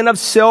gold and of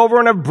silver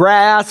and of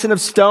brass and of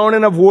stone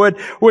and of wood,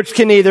 which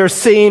can neither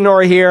see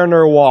nor hear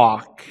nor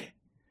walk.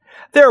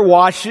 They're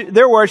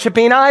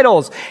worshiping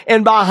idols.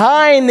 And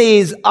behind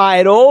these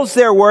idols,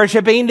 they're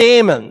worshiping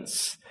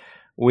demons.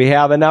 We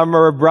have a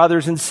number of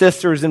brothers and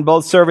sisters in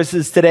both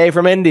services today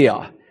from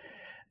India.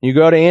 You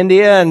go to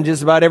India, and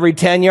just about every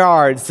 10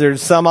 yards,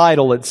 there's some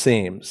idol, it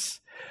seems.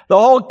 The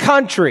whole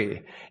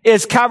country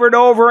is covered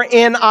over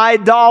in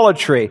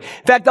idolatry.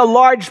 In fact, a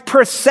large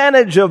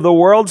percentage of the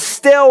world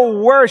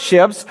still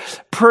worships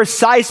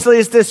precisely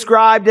as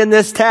described in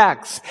this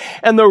text.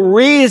 And the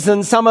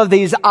reason some of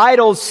these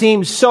idols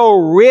seem so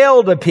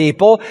real to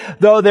people,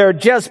 though they're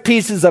just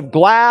pieces of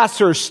glass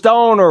or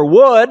stone or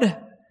wood,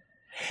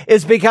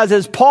 is because,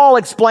 as Paul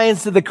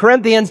explains to the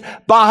Corinthians,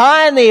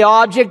 behind the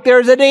object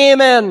there's a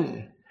demon,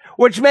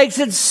 which makes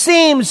it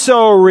seem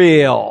so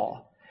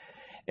real.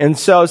 And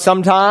so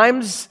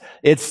sometimes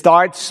it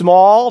starts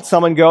small.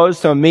 Someone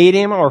goes to a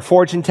medium or a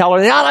fortune teller.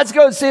 Let's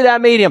go see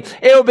that medium.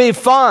 It'll be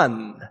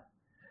fun.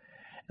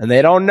 And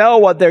they don't know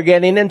what they're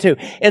getting into.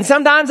 And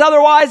sometimes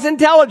otherwise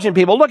intelligent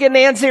people. Look at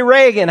Nancy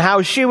Reagan,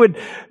 how she would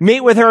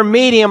meet with her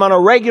medium on a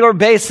regular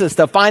basis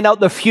to find out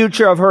the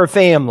future of her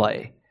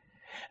family.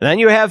 And then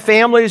you have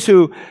families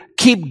who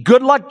keep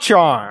good luck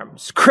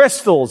charms,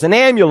 crystals and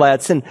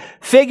amulets and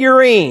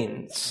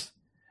figurines.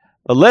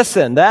 But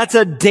listen, that's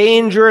a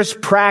dangerous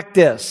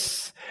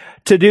practice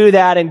to do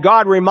that. And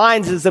God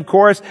reminds us, of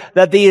course,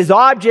 that these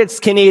objects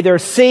can neither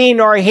see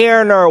nor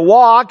hear nor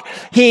walk.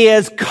 He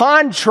is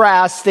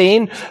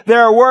contrasting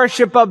their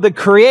worship of the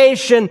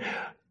creation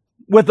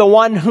with the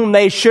one whom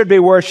they should be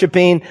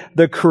worshiping,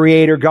 the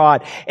Creator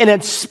God. And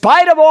in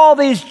spite of all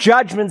these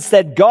judgments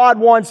that God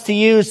wants to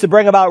use to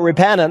bring about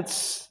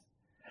repentance,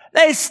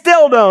 they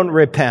still don't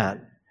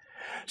repent.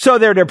 So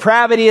their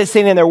depravity is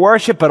seen in their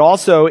worship, but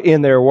also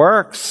in their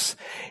works.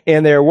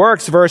 In their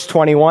works, verse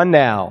 21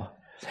 now.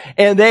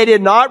 And they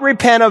did not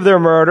repent of their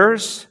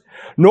murders,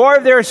 nor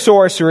of their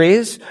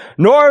sorceries,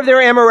 nor of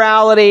their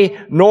immorality,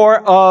 nor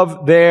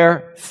of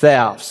their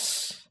thefts.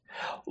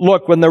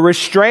 Look, when the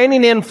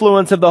restraining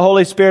influence of the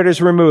Holy Spirit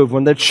is removed,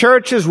 when the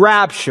church is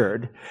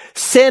raptured,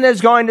 sin is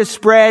going to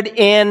spread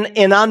in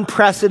an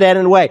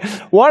unprecedented way.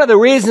 One of the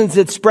reasons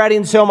it's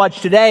spreading so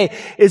much today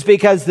is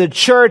because the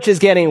church is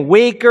getting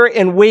weaker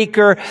and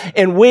weaker,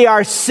 and we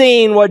are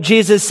seeing what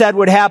Jesus said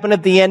would happen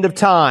at the end of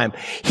time.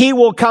 He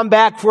will come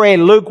back for a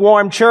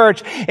lukewarm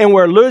church, and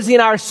we're losing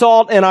our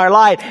salt and our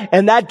light,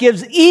 and that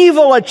gives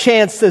evil a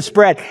chance to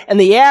spread. And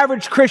the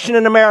average Christian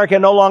in America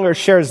no longer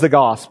shares the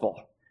gospel.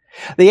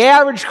 The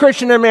average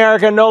Christian in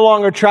America no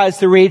longer tries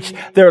to reach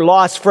their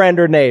lost friend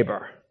or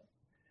neighbor.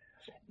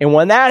 And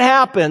when that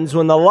happens,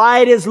 when the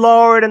light is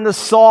lowered and the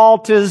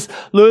salt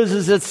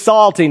loses its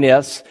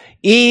saltiness,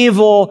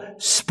 evil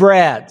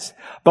spreads.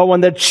 But when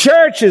the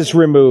church is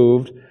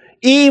removed,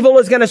 evil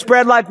is going to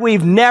spread like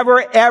we've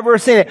never, ever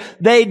seen it.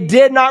 They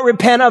did not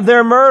repent of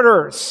their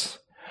murders.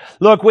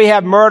 Look, we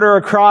have murder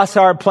across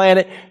our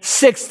planet.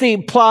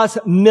 60 plus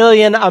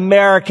million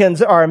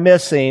Americans are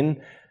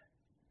missing.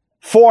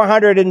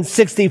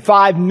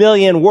 465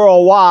 million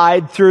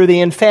worldwide through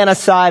the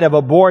infanticide of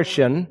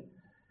abortion.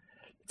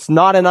 It's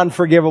not an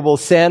unforgivable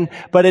sin,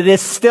 but it is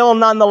still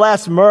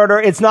nonetheless murder.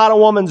 It's not a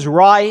woman's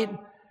right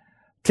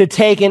to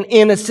take an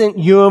innocent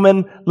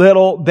human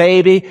little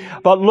baby.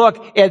 But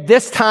look, at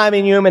this time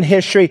in human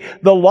history,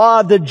 the law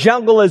of the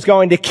jungle is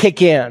going to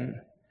kick in.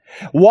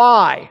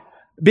 Why?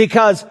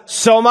 Because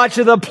so much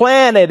of the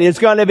planet is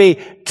going to be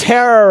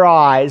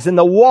terrorized, and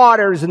the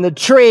waters and the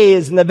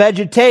trees and the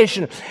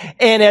vegetation.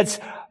 And it's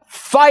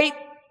fight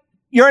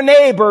your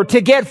neighbor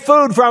to get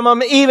food from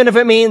them, even if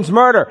it means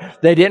murder.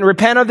 They didn't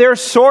repent of their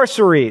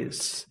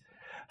sorceries.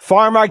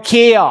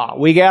 Pharmakia,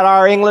 we get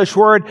our English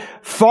word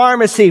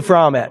pharmacy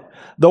from it.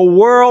 The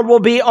world will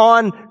be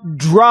on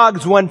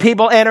drugs. When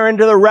people enter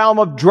into the realm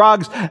of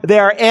drugs, they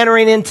are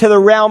entering into the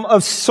realm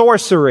of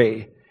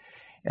sorcery.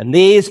 And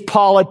these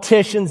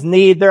politicians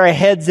need their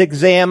heads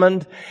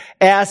examined.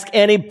 Ask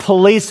any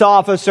police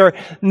officer,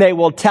 and they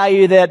will tell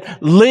you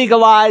that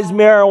legalized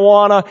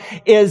marijuana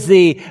is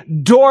the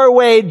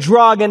doorway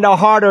drug into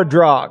harder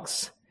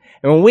drugs.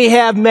 And when we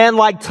have men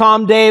like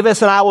Tom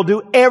Davis, and I will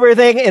do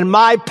everything in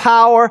my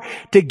power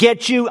to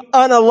get you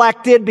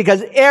unelected,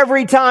 because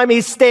every time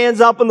he stands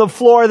up on the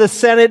floor of the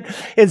Senate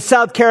in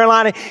South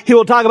Carolina, he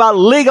will talk about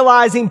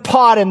legalizing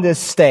pot in this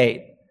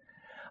state.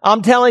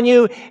 I'm telling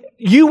you,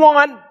 you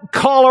want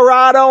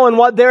Colorado and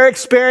what they're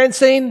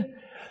experiencing?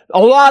 A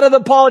lot of the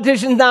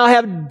politicians now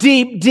have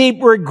deep,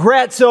 deep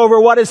regrets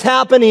over what is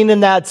happening in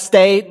that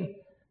state.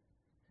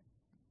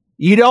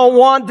 You don't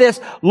want this.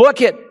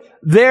 Look at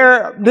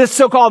this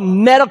so-called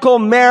medical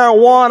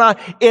marijuana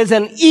is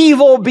an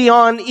evil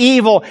beyond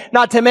evil.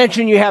 Not to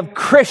mention you have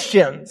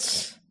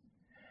Christians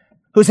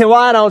who say, well,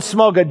 I don't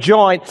smoke a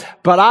joint,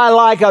 but I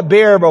like a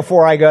beer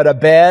before I go to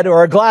bed,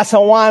 or a glass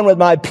of wine with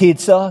my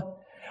pizza.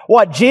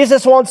 What,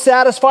 Jesus won't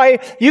satisfy you?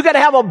 You got to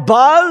have a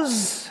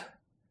buzz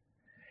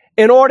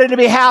in order to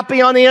be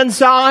happy on the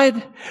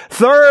inside.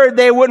 Third,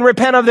 they wouldn't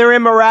repent of their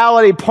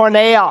immorality,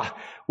 porneia.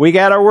 We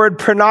get our word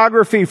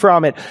pornography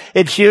from it.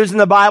 It's used in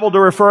the Bible to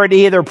refer to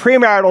either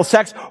premarital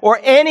sex or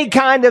any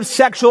kind of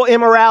sexual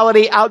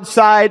immorality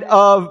outside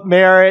of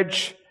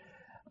marriage.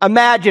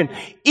 Imagine,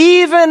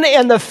 even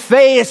in the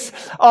face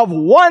of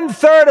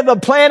 1/3 of the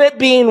planet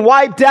being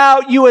wiped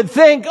out, you would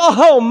think,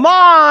 oh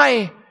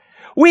my,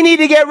 we need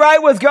to get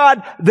right with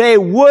God. They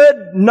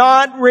would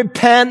not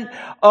repent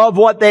of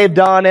what they've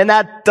done, and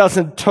that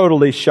doesn't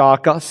totally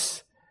shock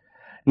us.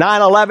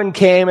 9/11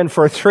 came, and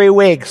for 3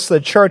 weeks,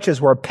 the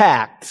churches were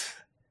packed.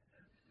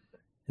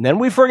 And then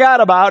we forgot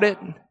about it.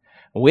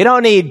 We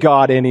don't need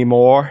God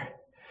anymore.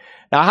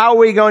 Now, how are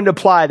we going to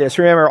apply this?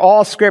 Remember,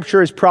 all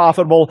Scripture is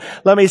profitable.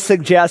 Let me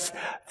suggest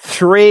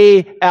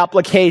 3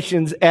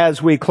 applications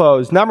as we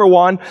close. Number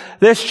 1,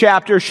 this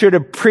chapter should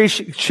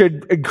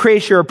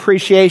increase your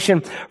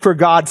appreciation for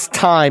God's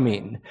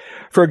timing.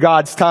 For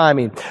God's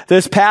timing.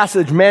 This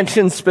passage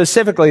mentions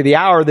specifically the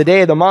hour, the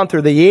day, the month,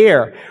 or the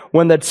year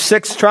when the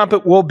 6th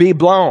trumpet will be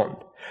blown.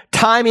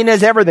 Timing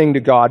is everything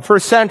to God. For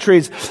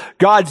centuries,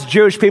 God's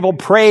Jewish people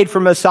prayed for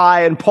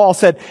Messiah, and Paul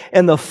said,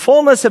 in the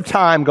fullness of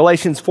time,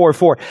 Galatians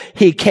 4:4,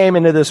 he came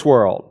into this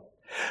world.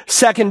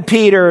 2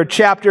 Peter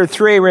chapter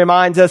 3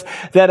 reminds us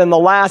that in the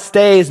last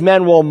days,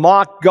 men will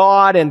mock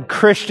God and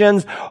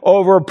Christians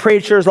over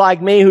preachers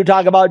like me who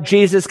talk about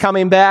Jesus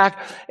coming back.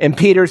 And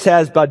Peter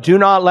says, but do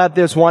not let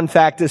this one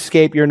fact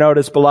escape your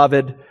notice,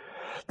 beloved,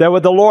 That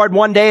with the Lord,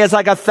 one day is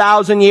like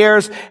 1,000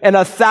 years, and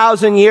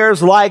 1,000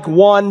 years like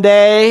one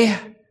day.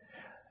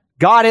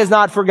 God has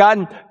not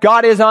forgotten.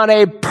 God is on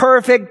a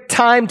perfect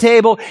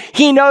timetable.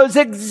 He knows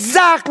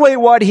exactly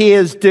what He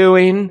is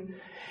doing.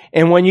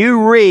 And when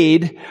you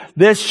read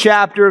this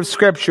chapter of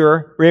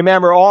Scripture,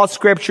 remember, all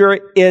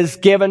Scripture is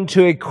given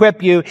to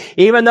equip you.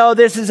 Even though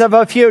this is of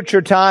a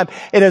future time,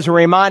 it is a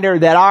reminder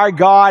that our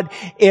God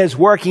is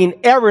working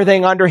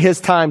everything under His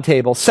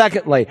timetable.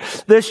 Secondly,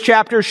 this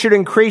chapter should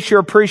increase your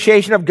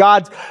appreciation of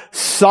God's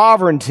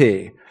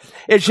sovereignty.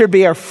 It should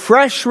be a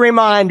fresh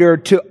reminder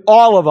to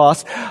all of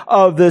us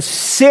of the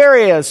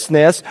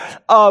seriousness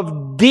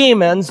of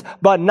demons,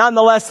 but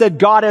nonetheless that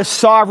God is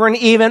sovereign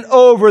even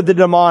over the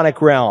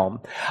demonic realm.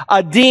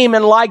 A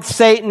demon like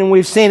Satan, and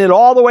we've seen it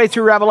all the way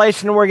through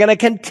Revelation, and we're going to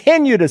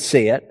continue to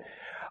see it,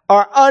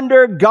 are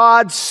under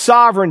God's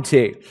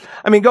sovereignty.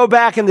 I mean, go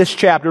back in this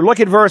chapter. Look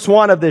at verse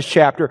 1 of this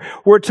chapter.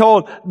 We're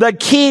told the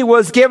key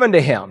was given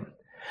to him.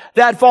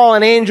 That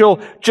fallen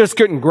angel just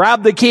couldn't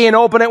grab the key and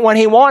open it when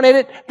he wanted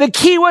it. The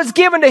key was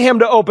given to him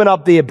to open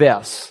up the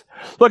abyss.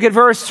 Look at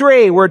verse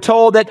 3. We're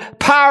told that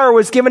power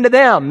was given to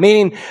them,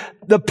 meaning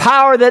the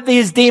power that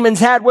these demons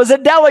had was a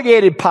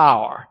delegated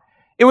power.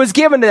 It was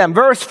given to them.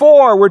 Verse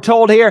 4, we're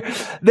told here,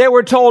 they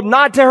were told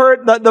not to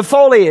hurt the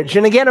foliage.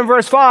 And again in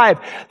verse 5,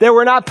 they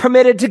were not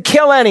permitted to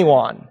kill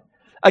anyone.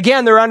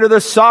 Again, they're under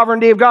the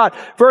sovereignty of God.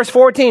 Verse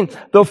 14,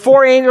 the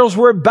 4 angels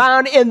were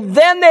bound and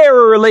then they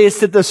were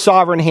released at the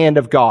sovereign hand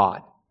of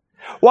God.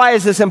 Why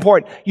is this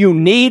important? You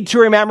need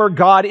to remember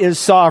God is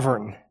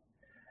sovereign.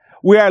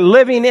 We are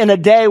living in a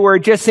day where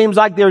it just seems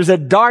like there's a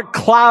dark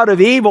cloud of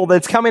evil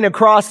that's coming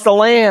across the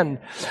land.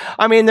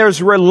 I mean,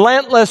 there's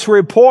relentless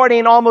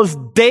reporting almost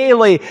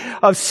daily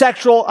of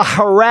sexual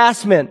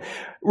harassment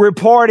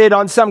reported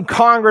on some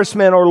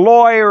congressman or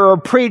lawyer or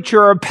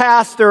preacher or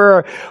pastor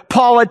or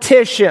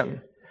politician.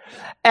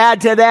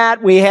 Add to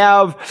that, we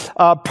have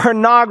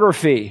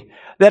pornography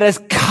that is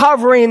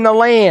covering the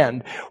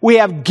land. We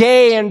have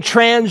gay and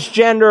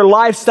transgender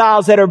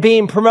lifestyles that are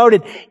being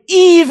promoted,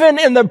 even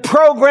in the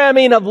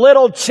programming of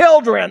little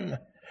children.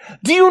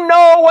 Do you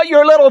know what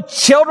your little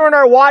children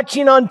are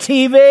watching on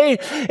TV?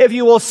 If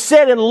you will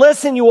sit and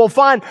listen, you will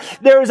find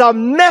there's a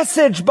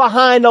message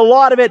behind a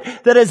lot of it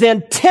that is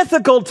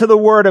antithetical to the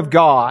Word of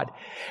God.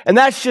 And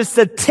that's just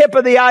the tip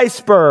of the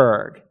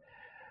iceberg.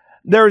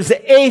 There's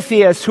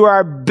atheists who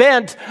are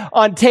bent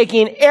on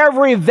taking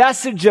every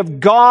vestige of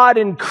God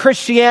and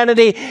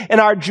Christianity and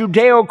our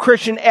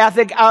Judeo-Christian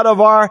ethic out of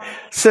our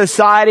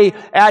society.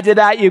 Add to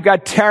that, you've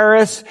got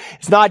terrorists.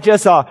 It's not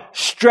just a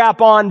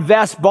strap-on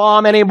vest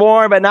bomb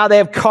anymore, but now they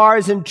have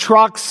cars and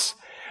trucks.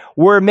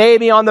 We're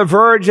maybe on the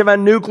verge of a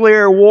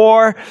nuclear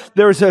war.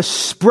 There's a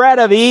spread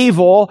of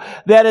evil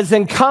that is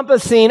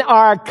encompassing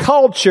our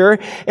culture,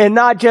 and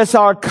not just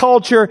our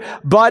culture,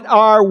 but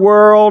our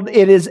world.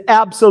 It is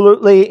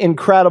absolutely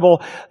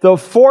incredible. The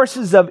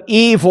forces of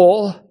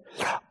evil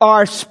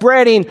are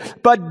spreading,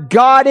 but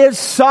God is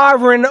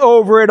sovereign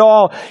over it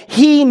all.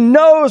 He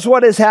knows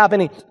what is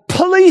happening.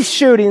 Police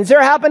shootings,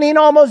 they're happening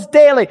almost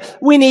daily.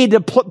 We need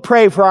to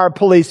pray for our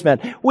policemen.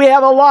 We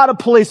have a lot of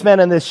policemen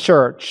in this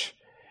church.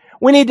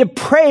 We need to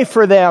pray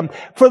for them,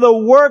 for the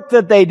work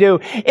that they do.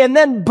 And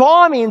then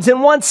bombings in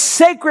once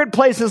sacred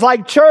places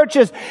like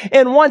churches,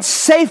 in once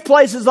safe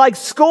places like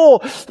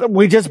school.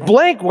 We just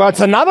blink. Well, it's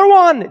another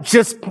one. It's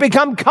just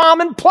become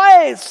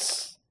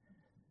commonplace.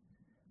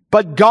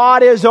 But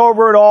God is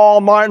over it all.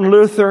 Martin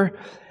Luther,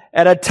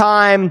 at a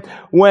time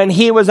when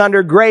he was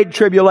under great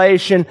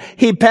tribulation,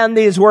 he penned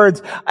these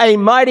words, "A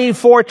mighty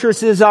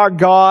fortress is our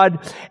God,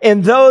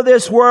 and though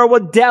this world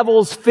with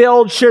devils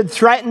filled should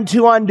threaten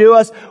to undo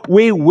us,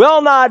 we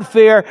will not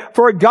fear,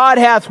 for God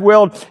hath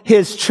willed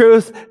His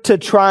truth to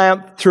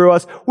triumph through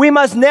us." We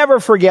must never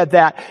forget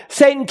that.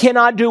 Satan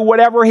cannot do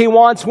whatever he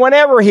wants,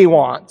 whenever he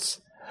wants.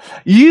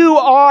 You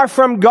are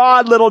from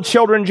God, little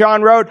children,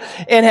 John wrote,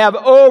 and have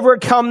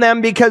overcome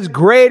them, because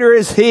greater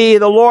is He,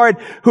 the Lord,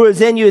 who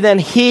is in you than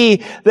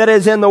he that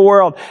is in the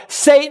world.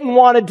 Satan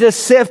wanted to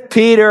sift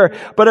Peter,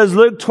 but as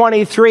Luke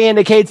 23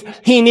 indicates,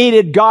 he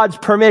needed God's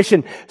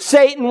permission.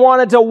 Satan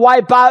wanted to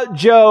wipe out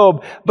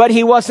Job, but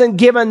he wasn't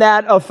given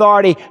that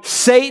authority.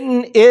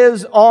 Satan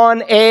is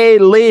on a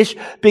leash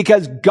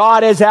because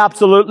God is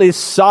absolutely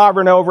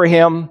sovereign over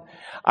him.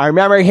 I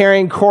remember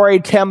hearing Corrie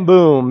ten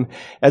Boom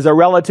as a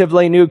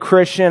relatively new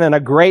Christian in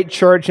a great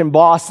church in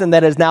Boston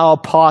that is now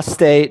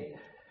apostate.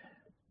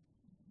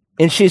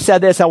 And she said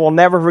this, I will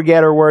never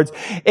forget her words.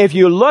 "If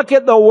you look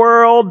at the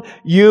world,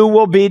 you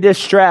will be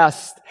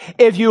distressed.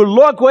 If you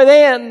look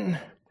within,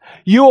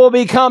 you will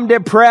become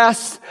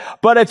depressed.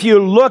 But if you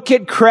look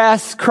at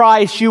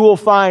Christ, you will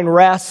find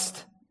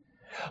rest."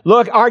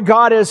 Look, our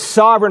God is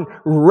sovereign.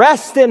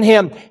 Rest in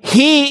Him.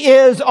 He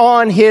is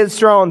on His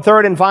throne.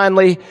 Third and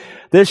finally,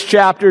 this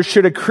chapter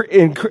should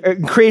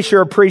increase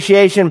your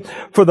appreciation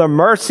for the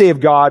mercy of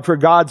God, for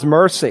God's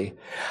mercy.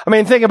 I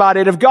mean, think about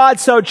it. If God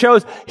so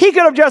chose, He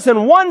could have just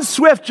in one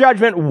swift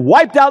judgment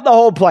wiped out the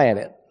whole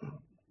planet.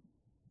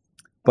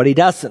 But He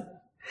doesn't.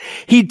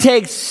 He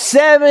takes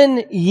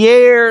 7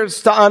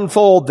 years to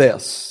unfold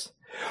this.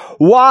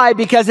 Why?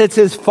 Because it's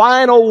his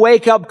final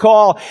wake-up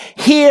call.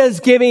 He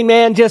is giving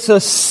man just a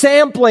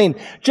sampling,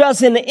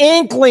 just an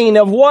inkling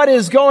of what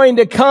is going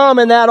to come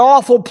in that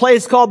awful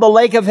place called the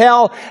lake of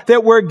hell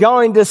that we're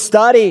going to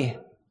study.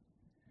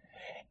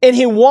 And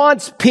he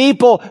wants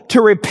people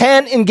to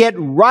repent and get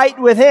right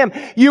with him.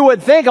 You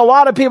would think a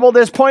lot of people at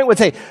this point would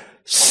say,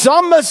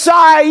 some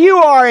Messiah, you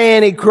are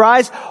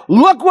Antichrist.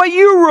 Look what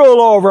you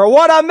rule over.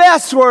 What a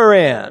mess we're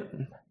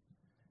in.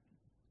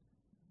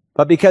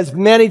 But because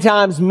many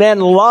times men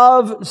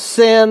love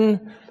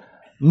sin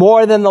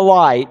more than the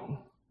light,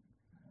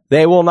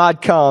 they will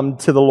not come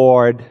to the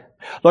Lord.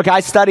 Look,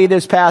 I studied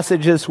this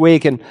passage this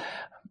week and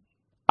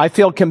I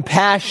feel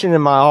compassion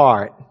in my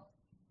heart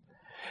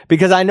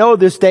because I know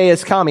this day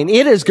is coming.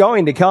 It is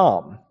going to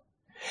come.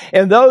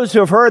 And those who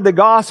have heard the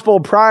gospel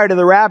prior to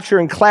the rapture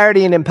in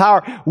clarity and in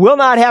power will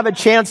not have a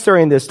chance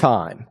during this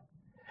time.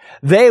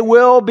 They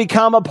will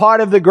become a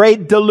part of the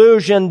great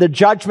delusion, the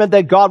judgment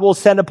that God will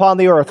send upon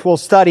the earth. We'll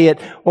study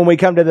it when we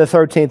come to the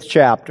 13th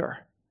chapter.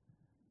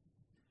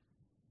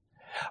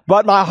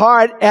 But my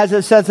heart has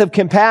a sense of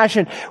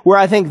compassion where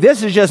I think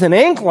this is just an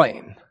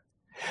inkling.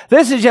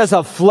 This is just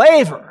a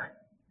flavor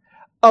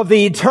of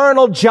the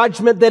eternal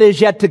judgment that is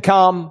yet to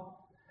come.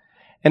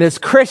 And as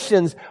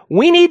Christians,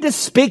 we need to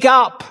speak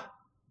up.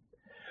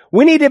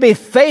 We need to be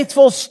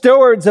faithful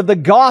stewards of the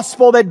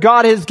gospel that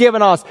God has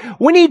given us.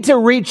 We need to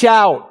reach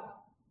out.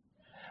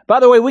 By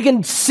the way, we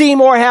can see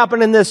more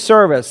happen in this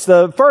service.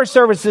 The first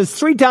service is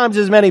 3 times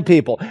as many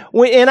people.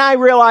 And I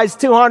realize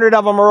 200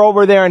 of them are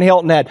over there in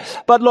Hilton Head.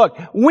 But look,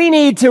 we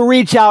need to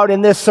reach out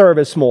in this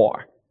service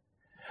more.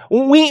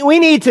 We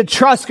need to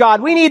trust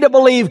God. We need to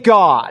believe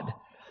God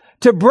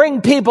to bring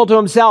people to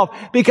himself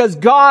because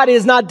God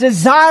is not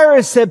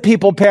desirous that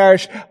people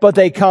perish, but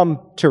they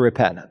come to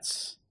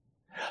repentance.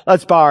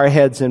 Let's bow our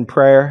heads in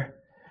prayer.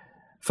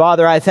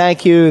 Father, I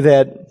thank you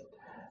that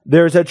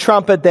there's a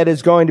trumpet that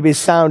is going to be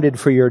sounded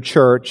for your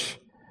church.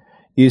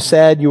 You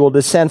said you will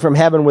descend from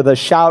heaven with a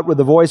shout, with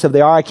the voice of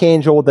the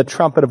archangel, with the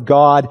trumpet of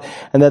God,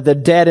 and that the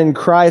dead in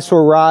Christ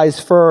will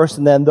rise first,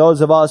 and then those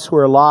of us who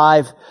are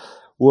alive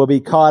will be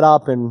caught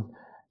up and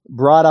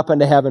brought up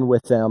into heaven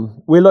with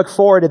them. We look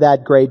forward to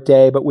that great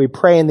day, but we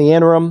pray in the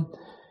interim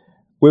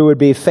we would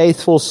be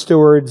faithful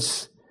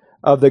stewards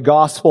of the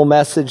gospel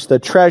message, the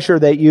treasure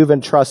that you've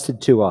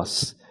entrusted to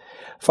us.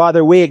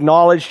 Father, we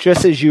acknowledge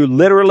just as you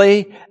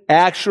literally,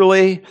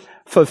 actually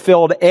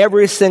fulfilled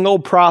every single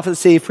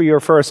prophecy for your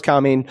first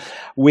coming,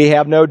 we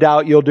have no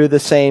doubt you'll do the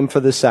same for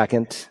the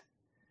second.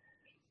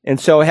 And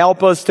so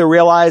help us to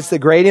realize the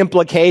great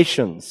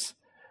implications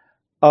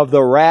of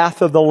the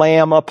wrath of the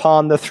Lamb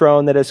upon the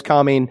throne that is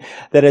coming,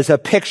 that is a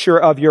picture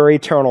of your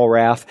eternal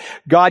wrath.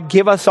 God,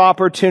 give us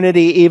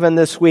opportunity even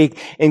this week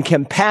in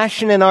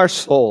compassion in our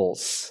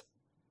souls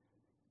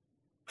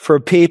for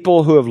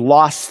people who have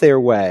lost their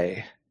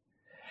way.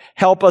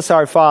 Help us,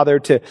 our Father,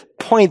 to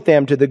point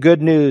them to the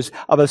good news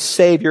of a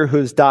Savior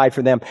who's died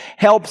for them.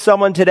 Help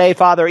someone today,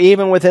 Father,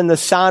 even within the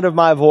sound of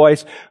my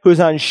voice, who's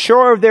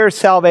unsure of their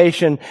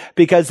salvation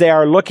because they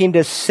are looking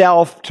to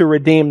self to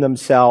redeem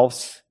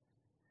themselves.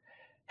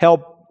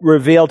 Help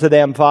reveal to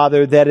them,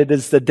 Father, that it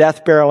is the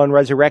death, burial, and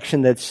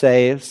resurrection that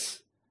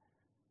saves.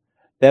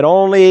 That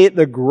only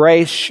the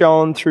grace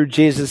shown through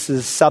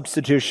Jesus'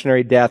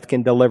 substitutionary death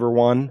can deliver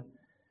one.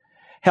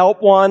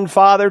 Help one,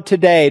 Father,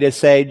 today to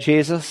say,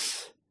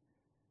 Jesus,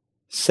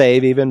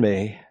 save even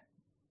me.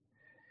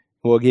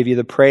 We'll give you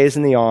the praise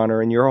and the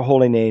honor in your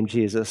holy name,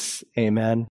 Jesus. Amen.